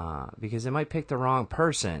 Because they might pick the wrong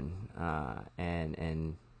person,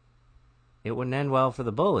 and it wouldn't end well for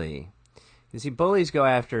the bully. You see, bullies go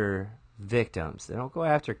after victims. They don't go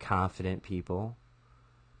after confident people.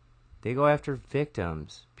 They go after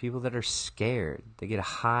victims, people that are scared. They get a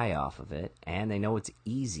high off of it, and they know it's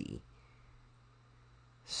easy.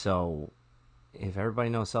 So, if everybody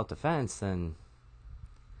knows self-defense, then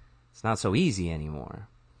it's not so easy anymore.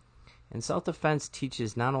 And self-defense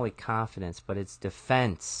teaches not only confidence, but it's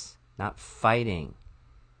defense, not fighting.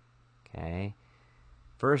 Okay?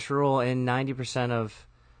 First rule in 90% of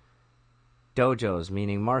dojos,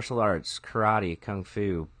 meaning martial arts, karate, kung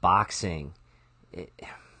fu, boxing.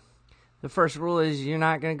 The first rule is you're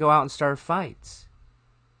not going to go out and start fights.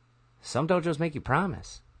 Some dojos make you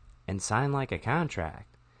promise and sign like a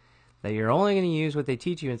contract that you're only going to use what they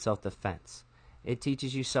teach you in self-defense. It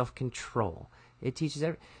teaches you self-control. It teaches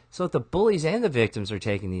so if the bullies and the victims are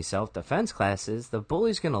taking these self-defense classes, the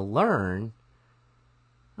bully's going to learn,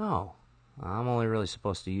 oh, I'm only really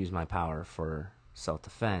supposed to use my power for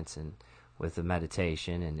self-defense and with the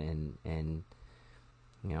meditation and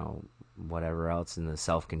you know, whatever else in the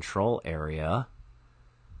self-control area.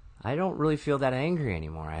 I don't really feel that angry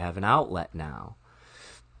anymore. I have an outlet now.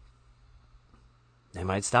 They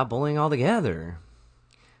might stop bullying altogether.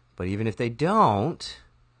 But even if they don't,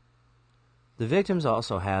 the victims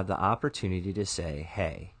also have the opportunity to say,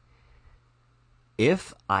 hey,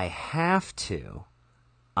 if I have to,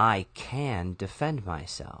 I can defend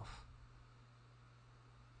myself.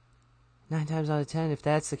 9 times out of 10, if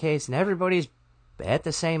that's the case and everybody's at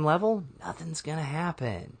the same level, nothing's going to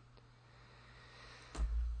happen.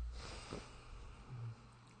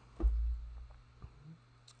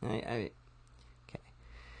 Okay.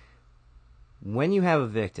 When you have a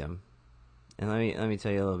victim, and let me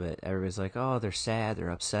tell you a little bit. Everybody's like, oh, they're sad,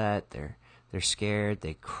 they're upset, they're scared,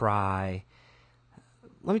 they cry.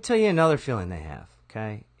 Let me tell you another feeling they have,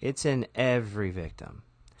 okay? It's in every victim.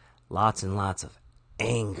 Lots and lots of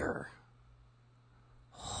anger.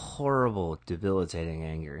 Horrible, debilitating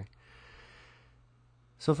anger.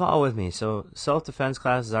 So follow with me. So self-defense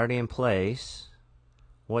class is already in place.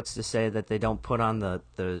 What's to say that they don't put on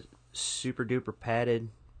the super duper padded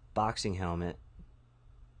boxing helmet,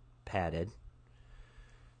 padded,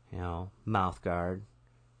 mouth guard,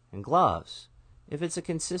 and gloves? If it's a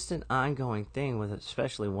consistent, ongoing thing with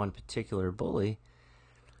especially one particular bully,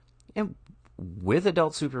 and with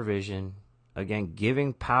adult supervision, again,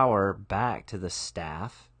 giving power back to the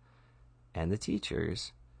staff and the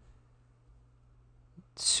teachers,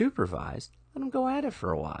 supervised, let them go at it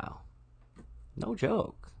for a while. No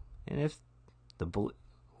joke. And if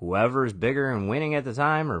whoever is bigger and winning at the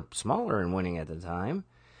time or smaller and winning at the time,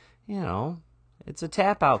 it's a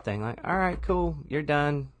tap out thing. Like, all right, cool, you're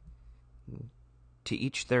done. To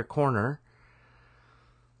each their corner.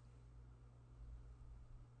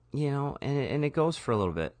 And it goes for a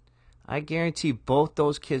little bit. I guarantee both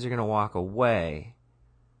those kids are going to walk away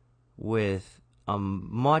with a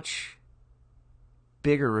much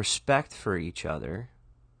bigger respect for each other.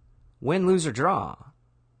 Win, lose, or draw.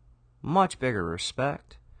 Much bigger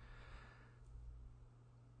respect.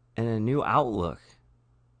 And a new outlook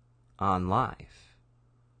on life.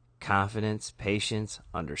 Confidence, patience,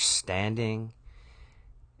 understanding.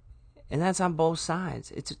 And that's on both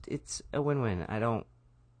sides. It's a win-win.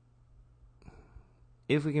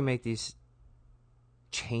 If we can make these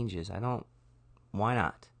changes, why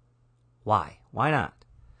not? Why not?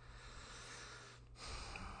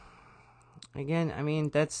 Again,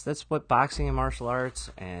 that's what boxing and martial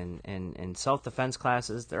arts and self-defense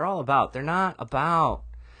classes, they're all about. They're not about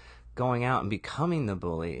going out and becoming the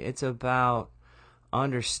bully. It's about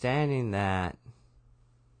understanding that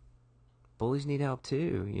bullies need help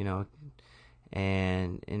too,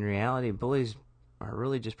 and in reality, bullies are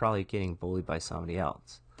really just probably getting bullied by somebody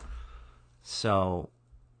else. So,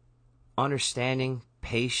 understanding,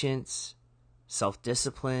 patience,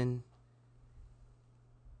 self-discipline,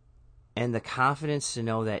 and the confidence to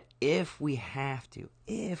know that if we have to,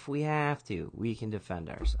 we can defend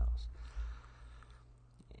ourselves.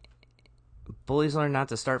 Bullies learn not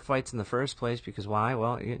to start fights in the first place because why?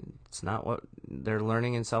 Well, it's not what they're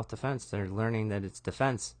learning in self-defense. They're learning that it's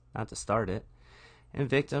defense, not to start it. And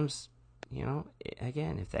victims,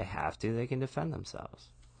 again, if they have to, they can defend themselves.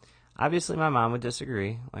 Obviously, my mom would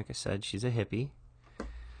disagree. Like I said, she's a hippie.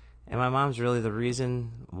 And my mom's really the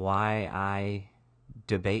reason why I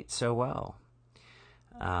debate so well.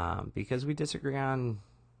 Because we disagree on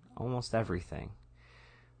almost everything.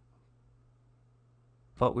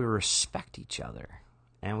 But we respect each other.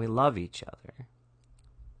 And we love each other.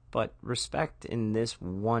 But respect in this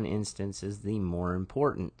one instance is the more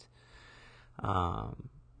important.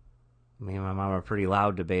 Me and my mom are pretty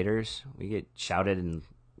loud debaters. We get shouting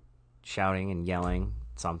and yelling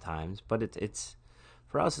sometimes, but it's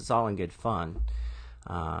for us, it's all in good fun.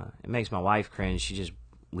 It makes my wife cringe. She just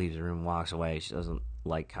leaves the room and walks away. She doesn't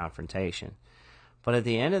like confrontation. But at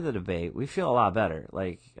the end of the debate, we feel a lot better.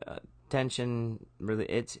 Like tension, really,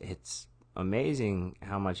 it's amazing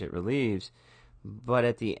how much it relieves. But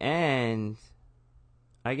at the end,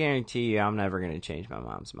 I guarantee you, I'm never going to change my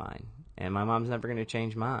mom's mind. And my mom's never going to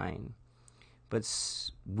change mine. But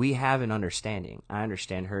we have an understanding. I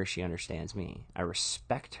understand her. She understands me. I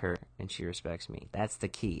respect her, and she respects me. That's the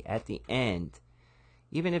key. At the end,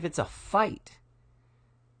 even if it's a fight,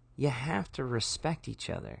 you have to respect each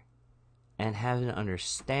other and have an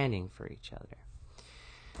understanding for each other.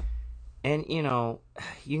 And,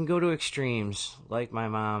 you can go to extremes like my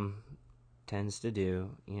mom tends to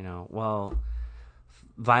do.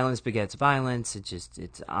 Violence begets violence. It's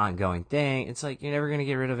an ongoing thing. It's like you're never going to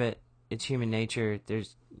get rid of it. It's human nature.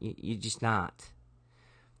 You're just not.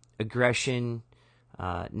 Aggression,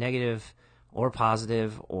 negative or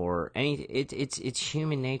positive or anything. It's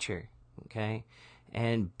human nature, okay?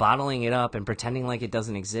 And bottling it up and pretending like it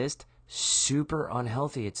doesn't exist, super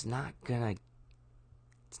unhealthy. It's not gonna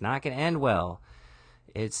end well.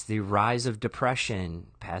 It's the rise of depression,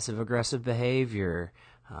 passive aggressive behavior,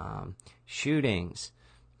 shootings.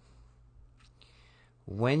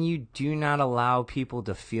 When you do not allow people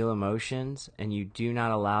to feel emotions and you do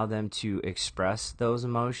not allow them to express those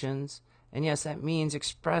emotions, and yes, that means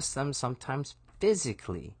express them sometimes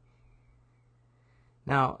physically.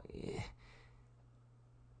 Now,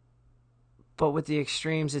 but with the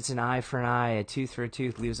extremes, it's an eye for an eye, a tooth for a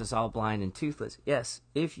tooth leaves us all blind and toothless. Yes,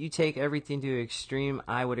 if you take everything to the extreme,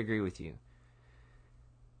 I would agree with you.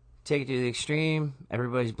 Take it to the extreme,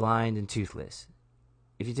 everybody's blind and toothless.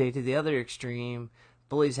 If you take it to the other extreme,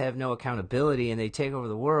 bullies have no accountability and they take over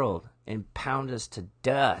the world and pound us to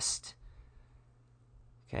dust.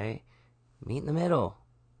 Okay? Meet in the middle.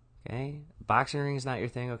 Okay? Boxing ring is not your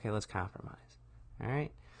thing. Okay, let's compromise. All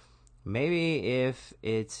right? Maybe if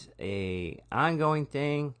it's a ongoing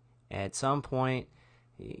thing, at some point,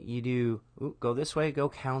 You do, go this way, go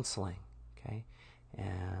counseling, okay?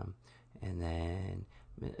 And then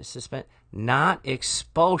suspend, not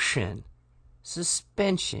expulsion,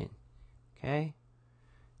 suspension, okay?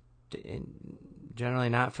 Generally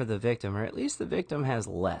not for the victim, or at least the victim has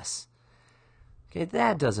less. Okay,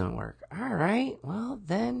 that doesn't work. All right, well,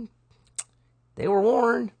 then they were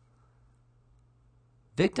warned.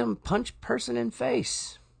 Victim punch person in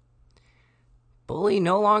face. Bully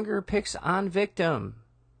no longer picks on victim.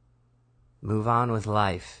 Move on with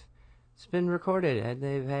life. It's been recorded, and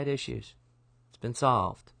they've had issues. It's been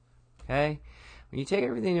solved. Okay? When you take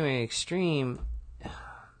everything to an extreme,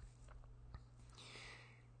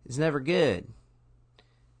 it's never good.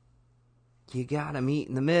 You gotta meet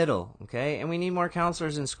in the middle, okay? And we need more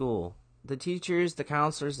counselors in school. The teachers, the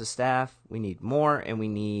counselors, the staff, we need more, and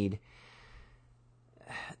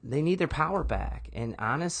they need their power back. And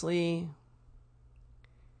honestly,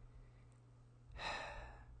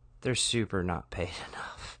 they're super not paid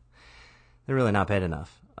enough. They're really not paid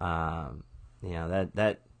enough.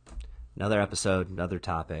 That another episode, another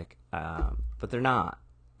topic. But they're not.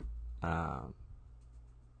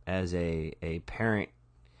 As a parent,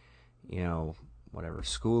 whatever,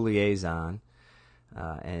 school liaison,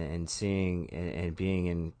 and seeing and being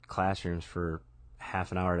in classrooms for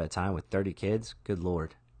half an hour at a time with 30 kids, good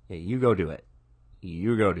Lord. Yeah, you go do it.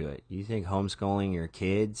 You go do it. You think homeschooling your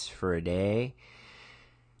kids for a day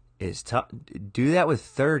is tough? Do that with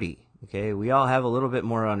 30, okay? We all have a little bit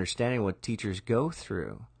more understanding what teachers go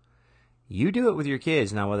through. You do it with your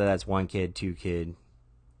kids. Now, whether that's 1 kid, 2 kid,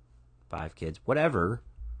 5 kids, whatever,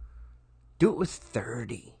 do it with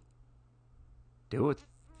 30. Do it with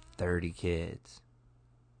 30 kids.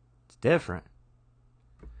 It's different.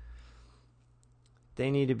 They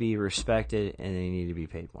need to be respected, and they need to be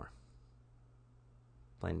paid more.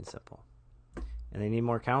 Plain and simple. And they need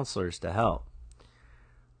more counselors to help.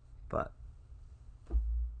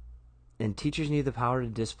 And teachers need the power to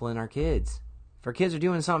discipline our kids. If our kids are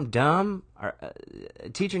doing something dumb, a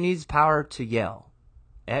teacher needs power to yell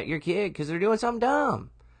at your kid because they're doing something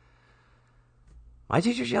dumb. My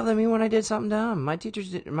teachers yelled at me when I did something dumb.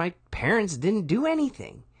 My parents didn't do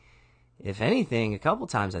anything. If anything, a couple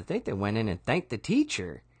times I think they went in and thanked the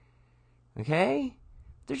teacher. Okay?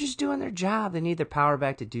 They're just doing their job. They need their power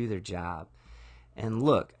back to do their job. And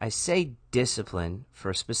look, I say discipline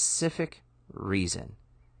for a specific reason.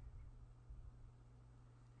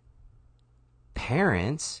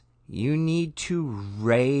 Parents, you need to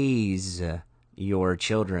raise your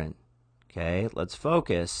children. Okay? Let's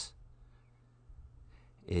focus.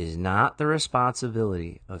 It is not the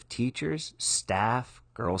responsibility of teachers, staff,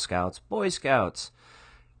 Girl Scouts, Boy Scouts,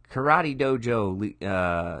 karate dojo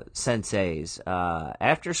senseis,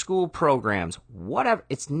 after-school programs, whatever.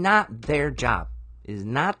 It's not their job. It is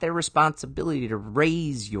not their responsibility to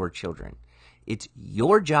raise your children. It's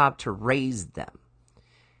your job to raise them.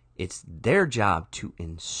 It's their job to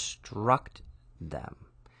instruct them.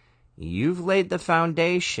 You've laid the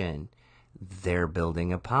foundation. They're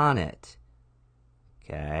building upon it.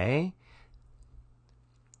 Okay?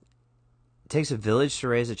 It takes a village to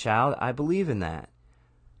raise a child. I believe in that.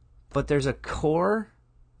 But there's a core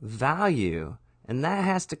value, and that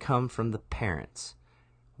has to come from the parents.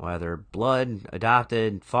 Whether blood,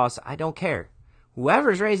 adopted, foster, I don't care.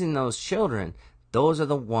 Whoever's raising those children, those are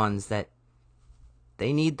the ones that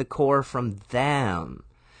they need the core from them.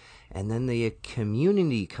 And then the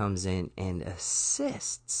community comes in and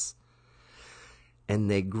assists. And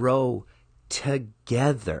they grow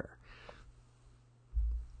together.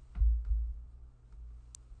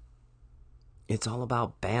 It's all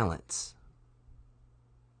about balance.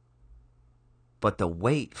 But the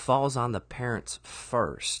weight falls on the parents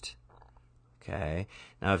first. Okay?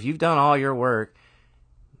 Now, if you've done all your work,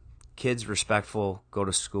 kids respectful, go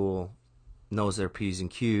to school, knows their P's and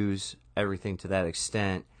Q's, everything to that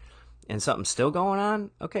extent, and something's still going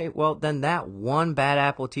on, okay, well, then that one bad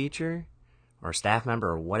apple teacher or staff member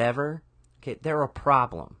or whatever, okay, they're a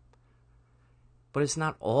problem. But it's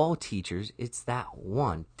not all teachers, it's that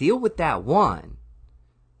one. Deal with that one,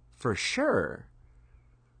 for sure.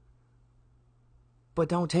 But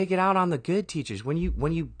don't take it out on the good teachers. When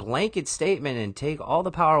you blanket statement and take all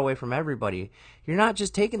the power away from everybody, you're not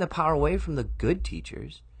just taking the power away from the good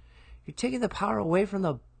teachers. You're taking the power away from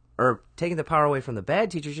the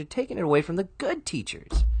bad teachers. You're taking it away from the good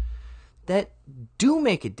teachers that do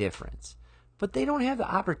make a difference. But they don't have the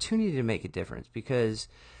opportunity to make a difference because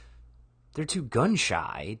they're too gun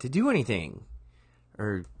shy to do anything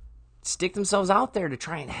or stick themselves out there to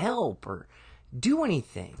try and help or do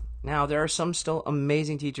anything. Now, there are some still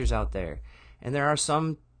amazing teachers out there, and there are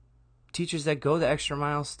some teachers that go the extra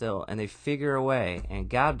mile still, and they figure a way, and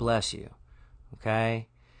God bless you, okay?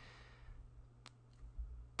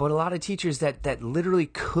 But a lot of teachers that literally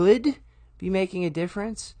could be making a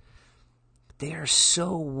difference, they are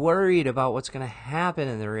so worried about what's going to happen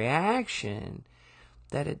and the reaction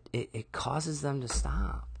that it causes them to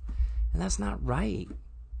stop. And that's not right.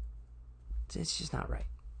 It's just not right.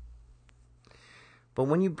 But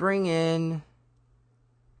when you bring in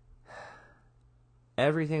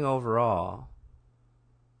everything overall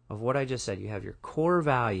of what I just said, you have your core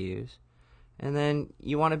values, and then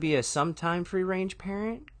you want to be a sometime free range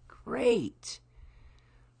parent, great.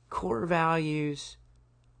 Core values,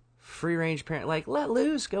 free range parent, like let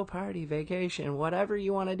loose, go party, vacation, whatever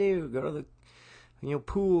you want to do, go to the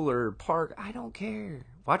pool or park, I don't care,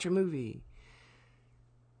 watch a movie.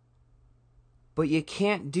 But you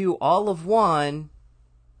can't do all of one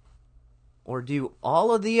or do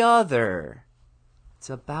all of the other. It's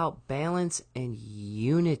about balance and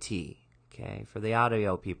unity, okay? For the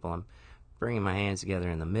audio people, I'm bringing my hands together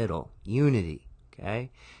in the middle, unity, okay?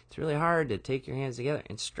 It's really hard to take your hands together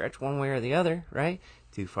and stretch one way or the other, right?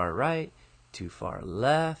 Too far right, too far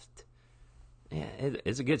left. Yeah,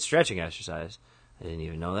 it's a good stretching exercise. I didn't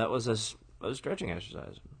even know that was a stretching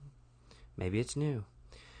exercise. Maybe it's new.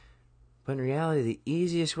 But in reality, the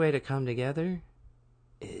easiest way to come together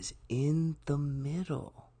is in the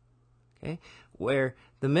middle, okay? Where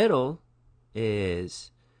the middle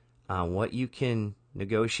is what you can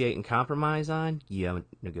negotiate and compromise on, you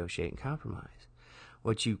negotiate and compromise.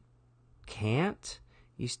 What you can't,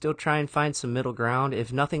 you still try and find some middle ground,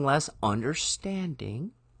 if nothing less,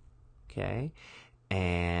 understanding, okay,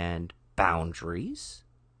 and boundaries,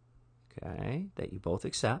 okay, that you both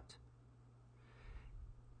accept.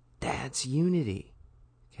 That's unity,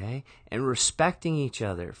 okay, and respecting each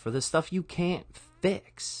other for the stuff you can't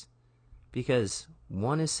fix, because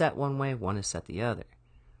one is set one way, one is set the other,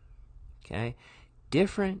 okay.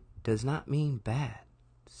 Different does not mean bad,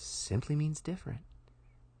 it simply means different,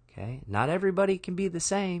 okay. Not everybody can be the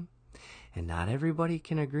same, and not everybody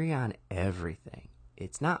can agree on everything.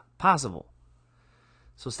 It's not possible.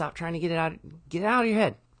 So stop trying to get it out of your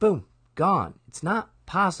head. Boom, gone. It's not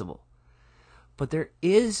possible. But there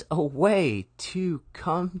is a way to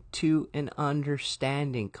come to an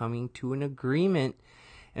understanding, coming to an agreement.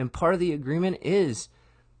 And part of the agreement is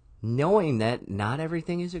knowing that not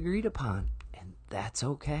everything is agreed upon. And that's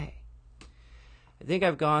okay. I think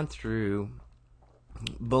I've gone through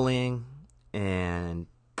bullying and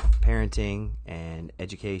parenting and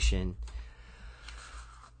education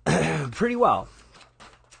pretty well.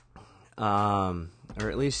 Or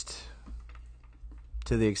at least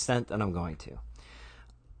to the extent that I'm going to.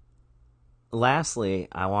 Lastly,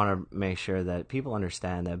 I want to make sure that people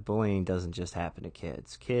understand that bullying doesn't just happen to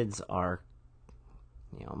kids. Kids are,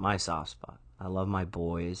 my soft spot. I love my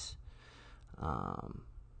boys.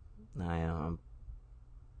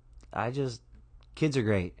 Kids are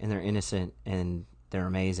great, and they're innocent, and they're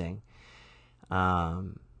amazing.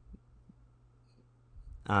 Honestly,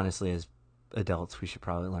 as adults, we should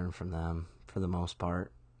probably learn from them for the most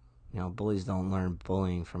part. Bullies don't learn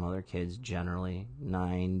bullying from other kids generally.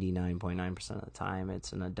 99.9% of the time,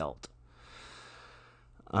 it's an adult.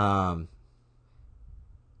 But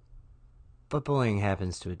bullying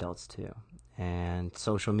happens to adults too. And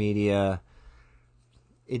social media,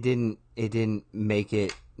 it didn't make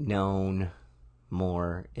it known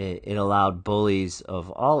more. It allowed bullies of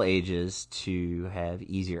all ages to have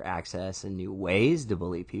easier access and new ways to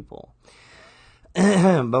bully people.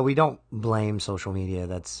 But we don't blame social media.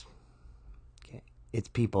 It's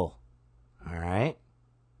people, all right?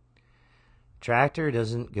 Tractor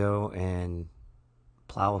doesn't go and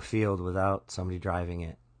plow a field without somebody driving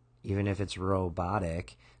it. Even if it's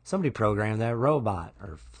robotic, somebody programmed that robot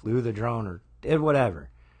or flew the drone or did whatever.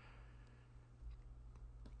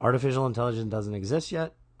 Artificial intelligence doesn't exist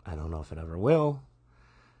yet. I don't know if it ever will.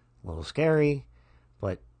 A little scary.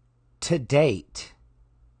 But to date,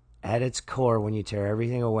 at its core, when you tear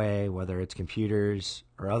everything away, whether it's computers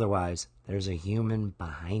or otherwise, there's a human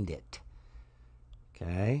behind it.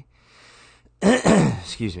 Okay?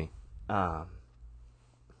 Excuse me.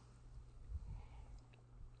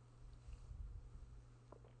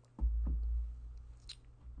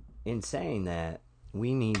 In saying that,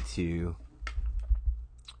 we need to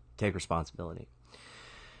take responsibility.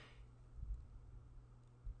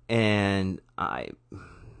 And I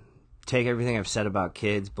take everything I've said about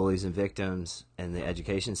kids, bullies, and victims, and the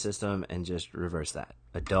education system, and just reverse that.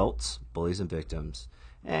 Adults, bullies, and victims,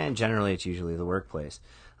 and generally it's usually the workplace.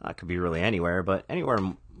 It could be really anywhere, but anywhere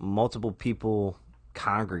multiple people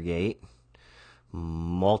congregate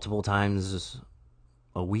multiple times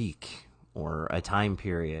a week or a time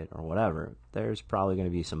period or whatever, there's probably going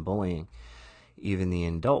to be some bullying, even in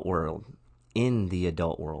the adult world.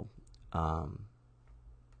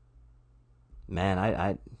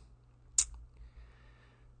 Man,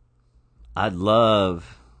 I'd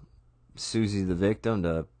love Susie the victim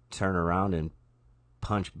to turn around and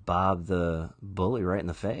punch Bob the bully right in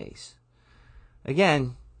the face.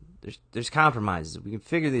 Again, there's compromises. We can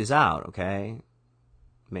figure these out, okay?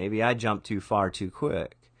 Maybe I jumped too far too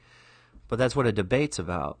quick. But that's what a debate's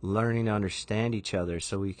about, learning to understand each other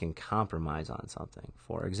so we can compromise on something.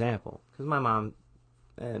 For example, because my mom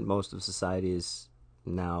and most of society is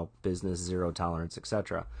now business, zero tolerance,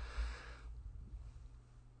 etc.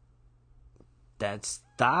 That's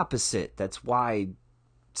the opposite. That's why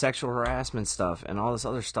sexual harassment stuff and all this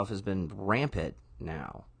other stuff has been rampant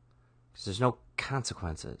now. Because there's no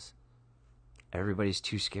consequences. Everybody's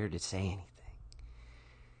too scared to say anything.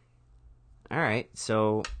 All right,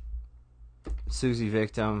 so Susie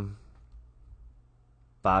victim,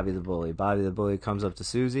 Bobby the bully. Bobby the bully comes up to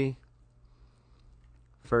Susie.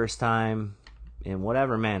 First time, in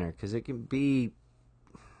whatever manner, because it can be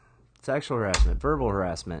sexual harassment, verbal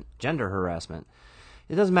harassment, gender harassment.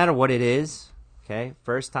 It doesn't matter what it is, okay?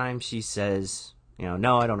 First time she says,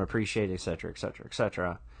 no, I don't appreciate it, etc., etc.,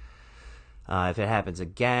 etc. If it happens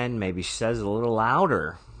again, maybe she says it a little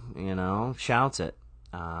louder, shouts it.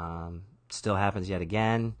 Still happens yet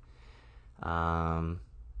again.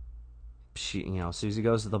 Susie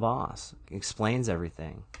goes to the boss, explains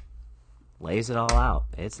everything, lays it all out.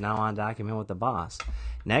 It's now on document with the boss.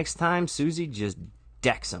 Next time, Susie just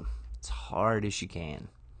decks him as hard as she can.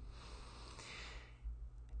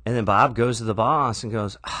 And then Bob goes to the boss and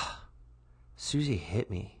goes, Susie hit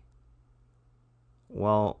me.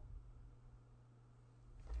 Well,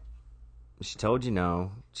 she told you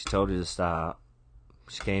no. She told you to stop.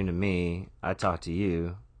 She came to me. I talked to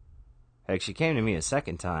you. Heck, she came to me a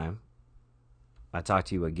second time. I talked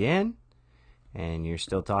to you again, and you're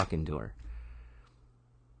still talking to her.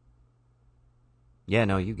 Yeah,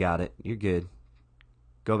 no, you got it. You're good.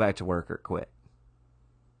 Go back to work or quit.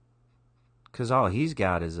 Because all he's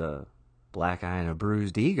got is a black eye and a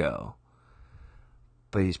bruised ego.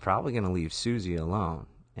 But he's probably going to leave Susie alone.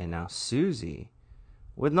 And now Susie,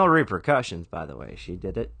 with no repercussions, by the way, she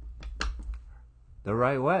did it the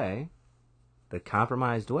right way, the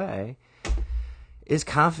compromised way, is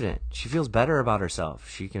confident. She feels better about herself.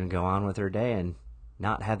 She can go on with her day and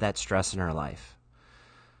not have that stress in her life.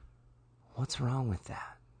 What's wrong with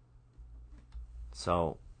that?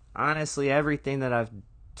 So, honestly, everything that I've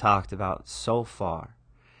talked about so far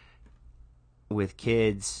with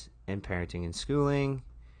kids and parenting and schooling,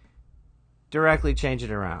 directly change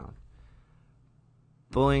it around.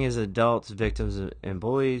 Bullying is adults, victims, and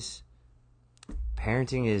bullies.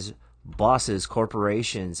 Parenting is bosses,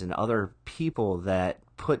 corporations, and other people that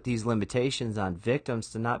put these limitations on victims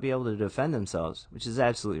to not be able to defend themselves, which is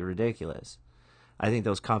absolutely ridiculous. I think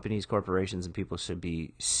those companies, corporations, and people should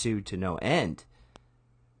be sued to no end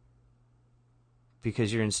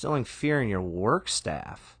because you're instilling fear in your work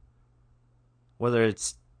staff. Whether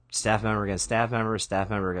it's staff member against staff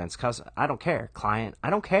member against customer, I don't care. Client,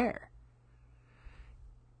 I don't care.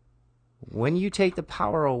 When you take the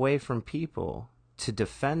power away from people to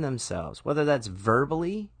defend themselves, whether that's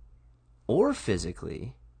verbally or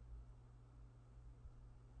physically,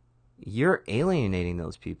 you're alienating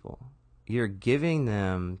those people. You're giving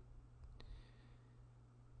them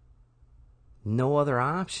no other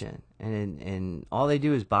option. And all they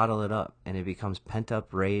do is bottle it up. And it becomes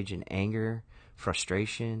pent-up rage and anger,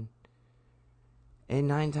 frustration. And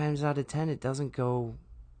 9 times out of 10, it doesn't go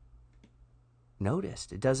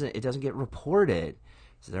noticed. It doesn't get reported.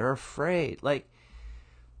 So they're afraid. Like,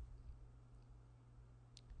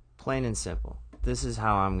 plain and simple. This is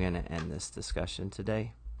how I'm going to end this discussion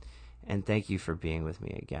today. And thank you for being with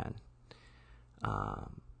me again.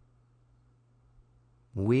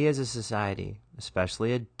 We as a society,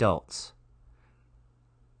 especially adults,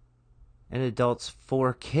 and adults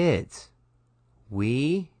for kids,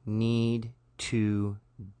 we need to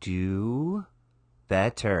do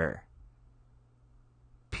better.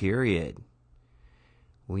 Period.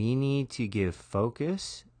 We need to give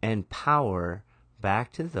focus and power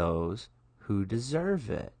back to those who deserve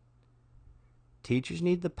it. Teachers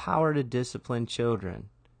need the power to discipline children,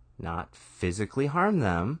 not physically harm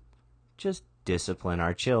them, just discipline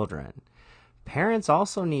our children. Parents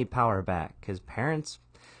also need power back because parents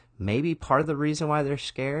may be part of the reason why they're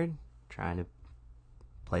scared, trying to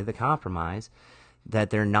play the compromise,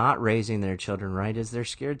 that they're not raising their children right is they're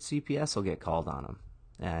scared CPS will get called on them.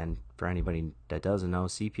 And for anybody that doesn't know,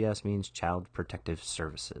 CPS means Child Protective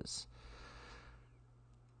Services.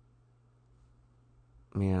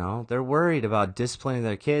 they're worried about disciplining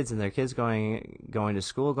their kids, and their kids going to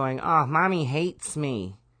school going, "Oh, mommy hates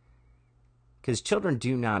me." Because children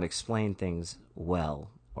do not explain things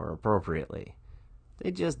well or appropriately.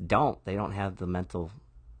 They just don't. They don't have the mental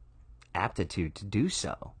aptitude to do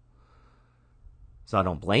so. So I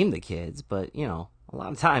don't blame the kids, but, a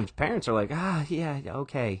lot of times parents are like, yeah,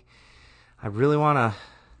 okay. I really want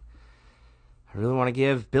to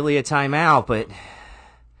give Billy a timeout, but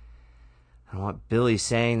I don't want Billy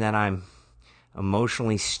saying that I'm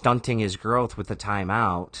emotionally stunting his growth with the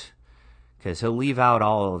timeout, because he'll leave out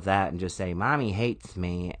all of that and just say, "Mommy hates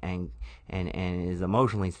me and is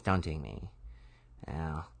emotionally stunting me."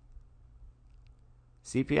 Yeah.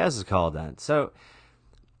 CPS is called that. So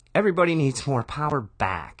everybody needs more power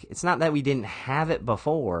back. It's not that we didn't have it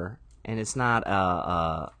before, and it's not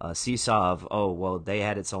a seesaw of, oh, well, they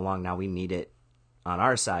had it so long, now we need it on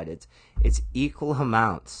our side. It's equal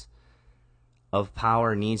amounts of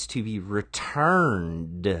power needs to be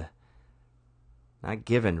returned, not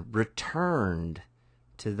given, returned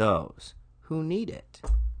to those who need it.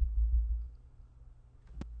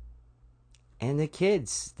 And the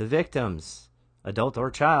kids, the victims, adult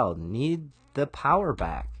or child, need the power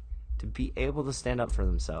back to be able to stand up for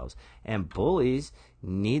themselves. And bullies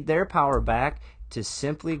need their power back to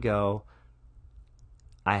simply go,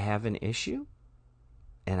 I have an issue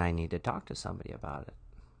and I need to talk to somebody about it.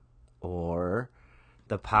 Or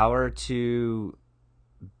the power to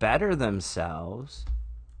better themselves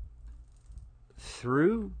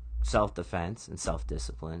through self-defense and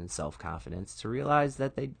self-discipline and self-confidence, to realize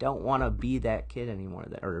that they don't want to be that kid anymore,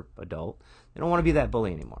 or adult. They don't want to be that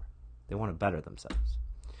bully anymore. They want to better themselves.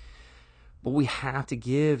 But we have to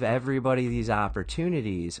give everybody these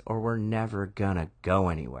opportunities, or we're never going to go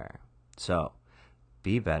anywhere. So,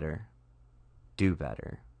 be better. Do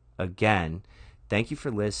better. Again, thank you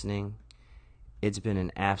for listening. It's been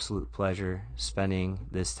an absolute pleasure spending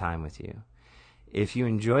this time with you. If you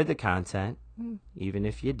enjoyed the content, even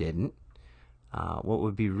if you didn't, what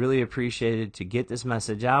would be really appreciated to get this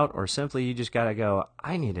message out, or simply you just got to go,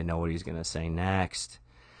 I need to know what he's going to say next.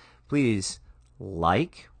 Please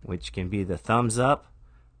like, which can be the thumbs up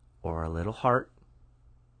or a little heart.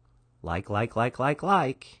 Like.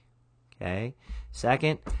 Okay.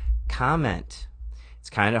 Second, comment. It's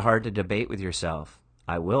kind of hard to debate with yourself.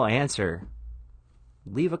 I will answer.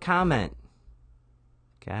 Leave a comment.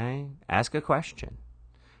 Okay? Ask a question.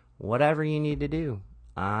 Whatever you need to do,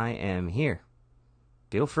 I am here.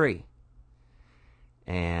 Feel free.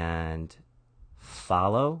 And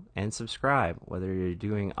follow and subscribe, whether you're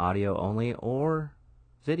doing audio only or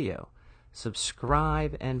video.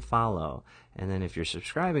 Subscribe and follow. And then if you're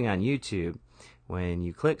subscribing on YouTube, when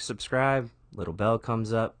you click subscribe, little bell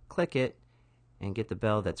comes up, click it, and get the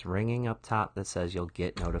bell that's ringing up top that says you'll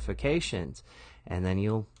get notifications. And then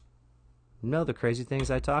you'll know the crazy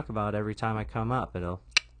things I talk about every time I come up. It'll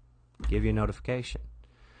give you a notification.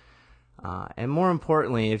 And more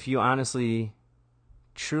importantly, if you honestly,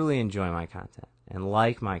 truly enjoy my content and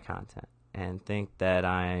like my content and think that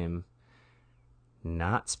I'm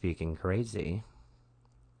not speaking crazy,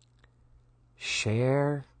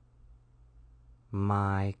 share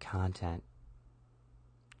my content.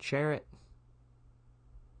 Share it.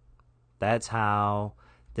 That's how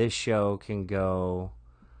this show can go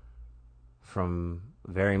from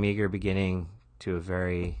a very meager beginning to a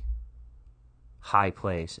very high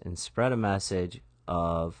place and spread a message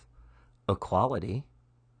of equality,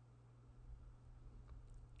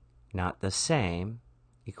 not the same,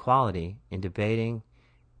 equality in debating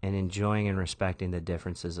and enjoying and respecting the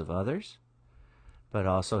differences of others, but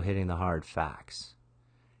also hitting the hard facts,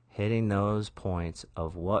 hitting those points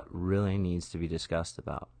of what really needs to be discussed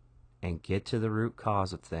about, and get to the root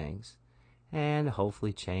cause of things, and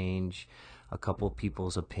hopefully change a couple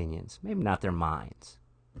people's opinions, maybe not their minds.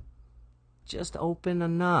 Just open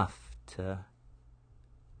enough to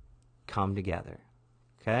come together.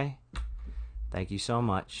 Okay? Thank you so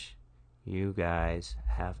much. You guys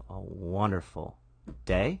have a wonderful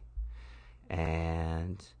day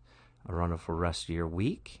and a wonderful rest of your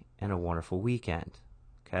week and a wonderful weekend.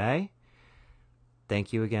 Okay?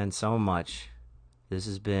 Thank you again so much. This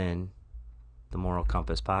has been the Moral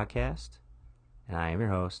Compass Podcast, and I am your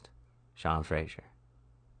host, Sean Frazier.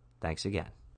 Thanks again.